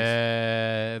 90s.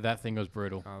 Yeah, that thing was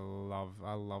brutal. I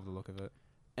love the look of it.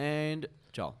 And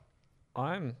Joel.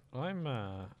 I'm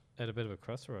at a bit of a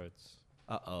crossroads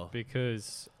Uh-oh.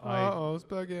 because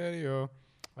spaghetti.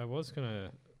 I was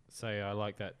gonna say I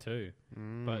like that too,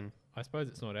 but I suppose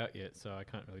it's not out yet, so I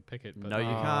can't really pick it. But No, you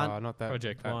can't. Not that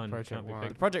Project that One Project can't be One.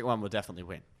 picked. Project One will definitely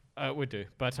win. It would do.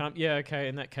 But yeah, okay.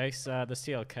 In that case, the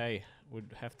CLK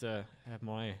would have to have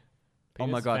my. Oh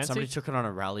my Peters God! fancy. Somebody took it on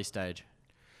a rally stage.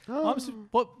 What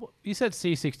you said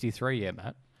C63, yeah,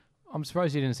 Matt? I'm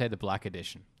surprised you didn't say the black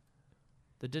edition.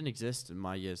 That didn't exist in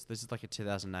my years. This is like a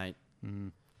 2008.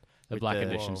 The With black the-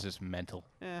 edition's Whoa. just mental.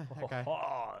 Yeah. Okay.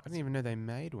 I didn't even know they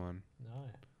made one. No,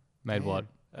 Made what?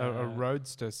 A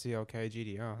Roadster CLK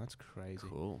GTR. That's crazy.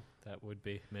 Cool. that would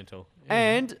be mental.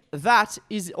 And that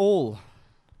is all.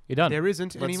 You're done. There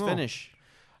isn't Let's anymore. finish.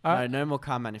 No more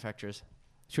car manufacturers.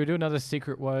 Should we do another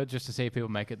secret word just to see if people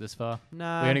make it this far?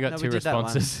 No. We only got no, 2 did that one.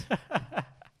 responses.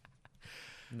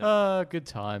 Good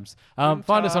times. Find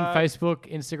us on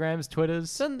Facebook, Instagrams,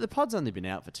 Twitters. The pod's only been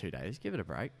out for 2 days. Give it a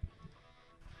break.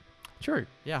 True.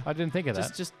 Yeah. I didn't think of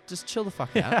that. Just chill the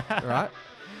fuck out. All right.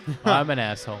 I'm an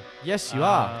asshole. Yes, you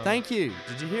are. Thank you.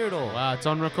 Did you hear it all? Wow, it's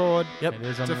on record. Yep. It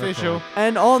is It's on official. record.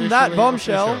 And on that Officially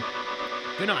bombshell. official.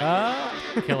 Good night.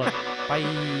 Kill it. Bye.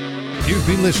 You've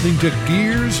been listening to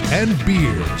Gears and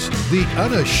Beers, the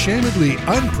unashamedly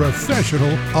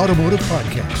unprofessional automotive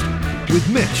podcast with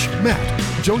Mitch, Matt,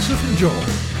 Joseph, and Joel.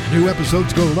 New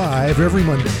episodes go live every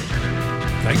Monday.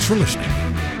 Thanks for listening.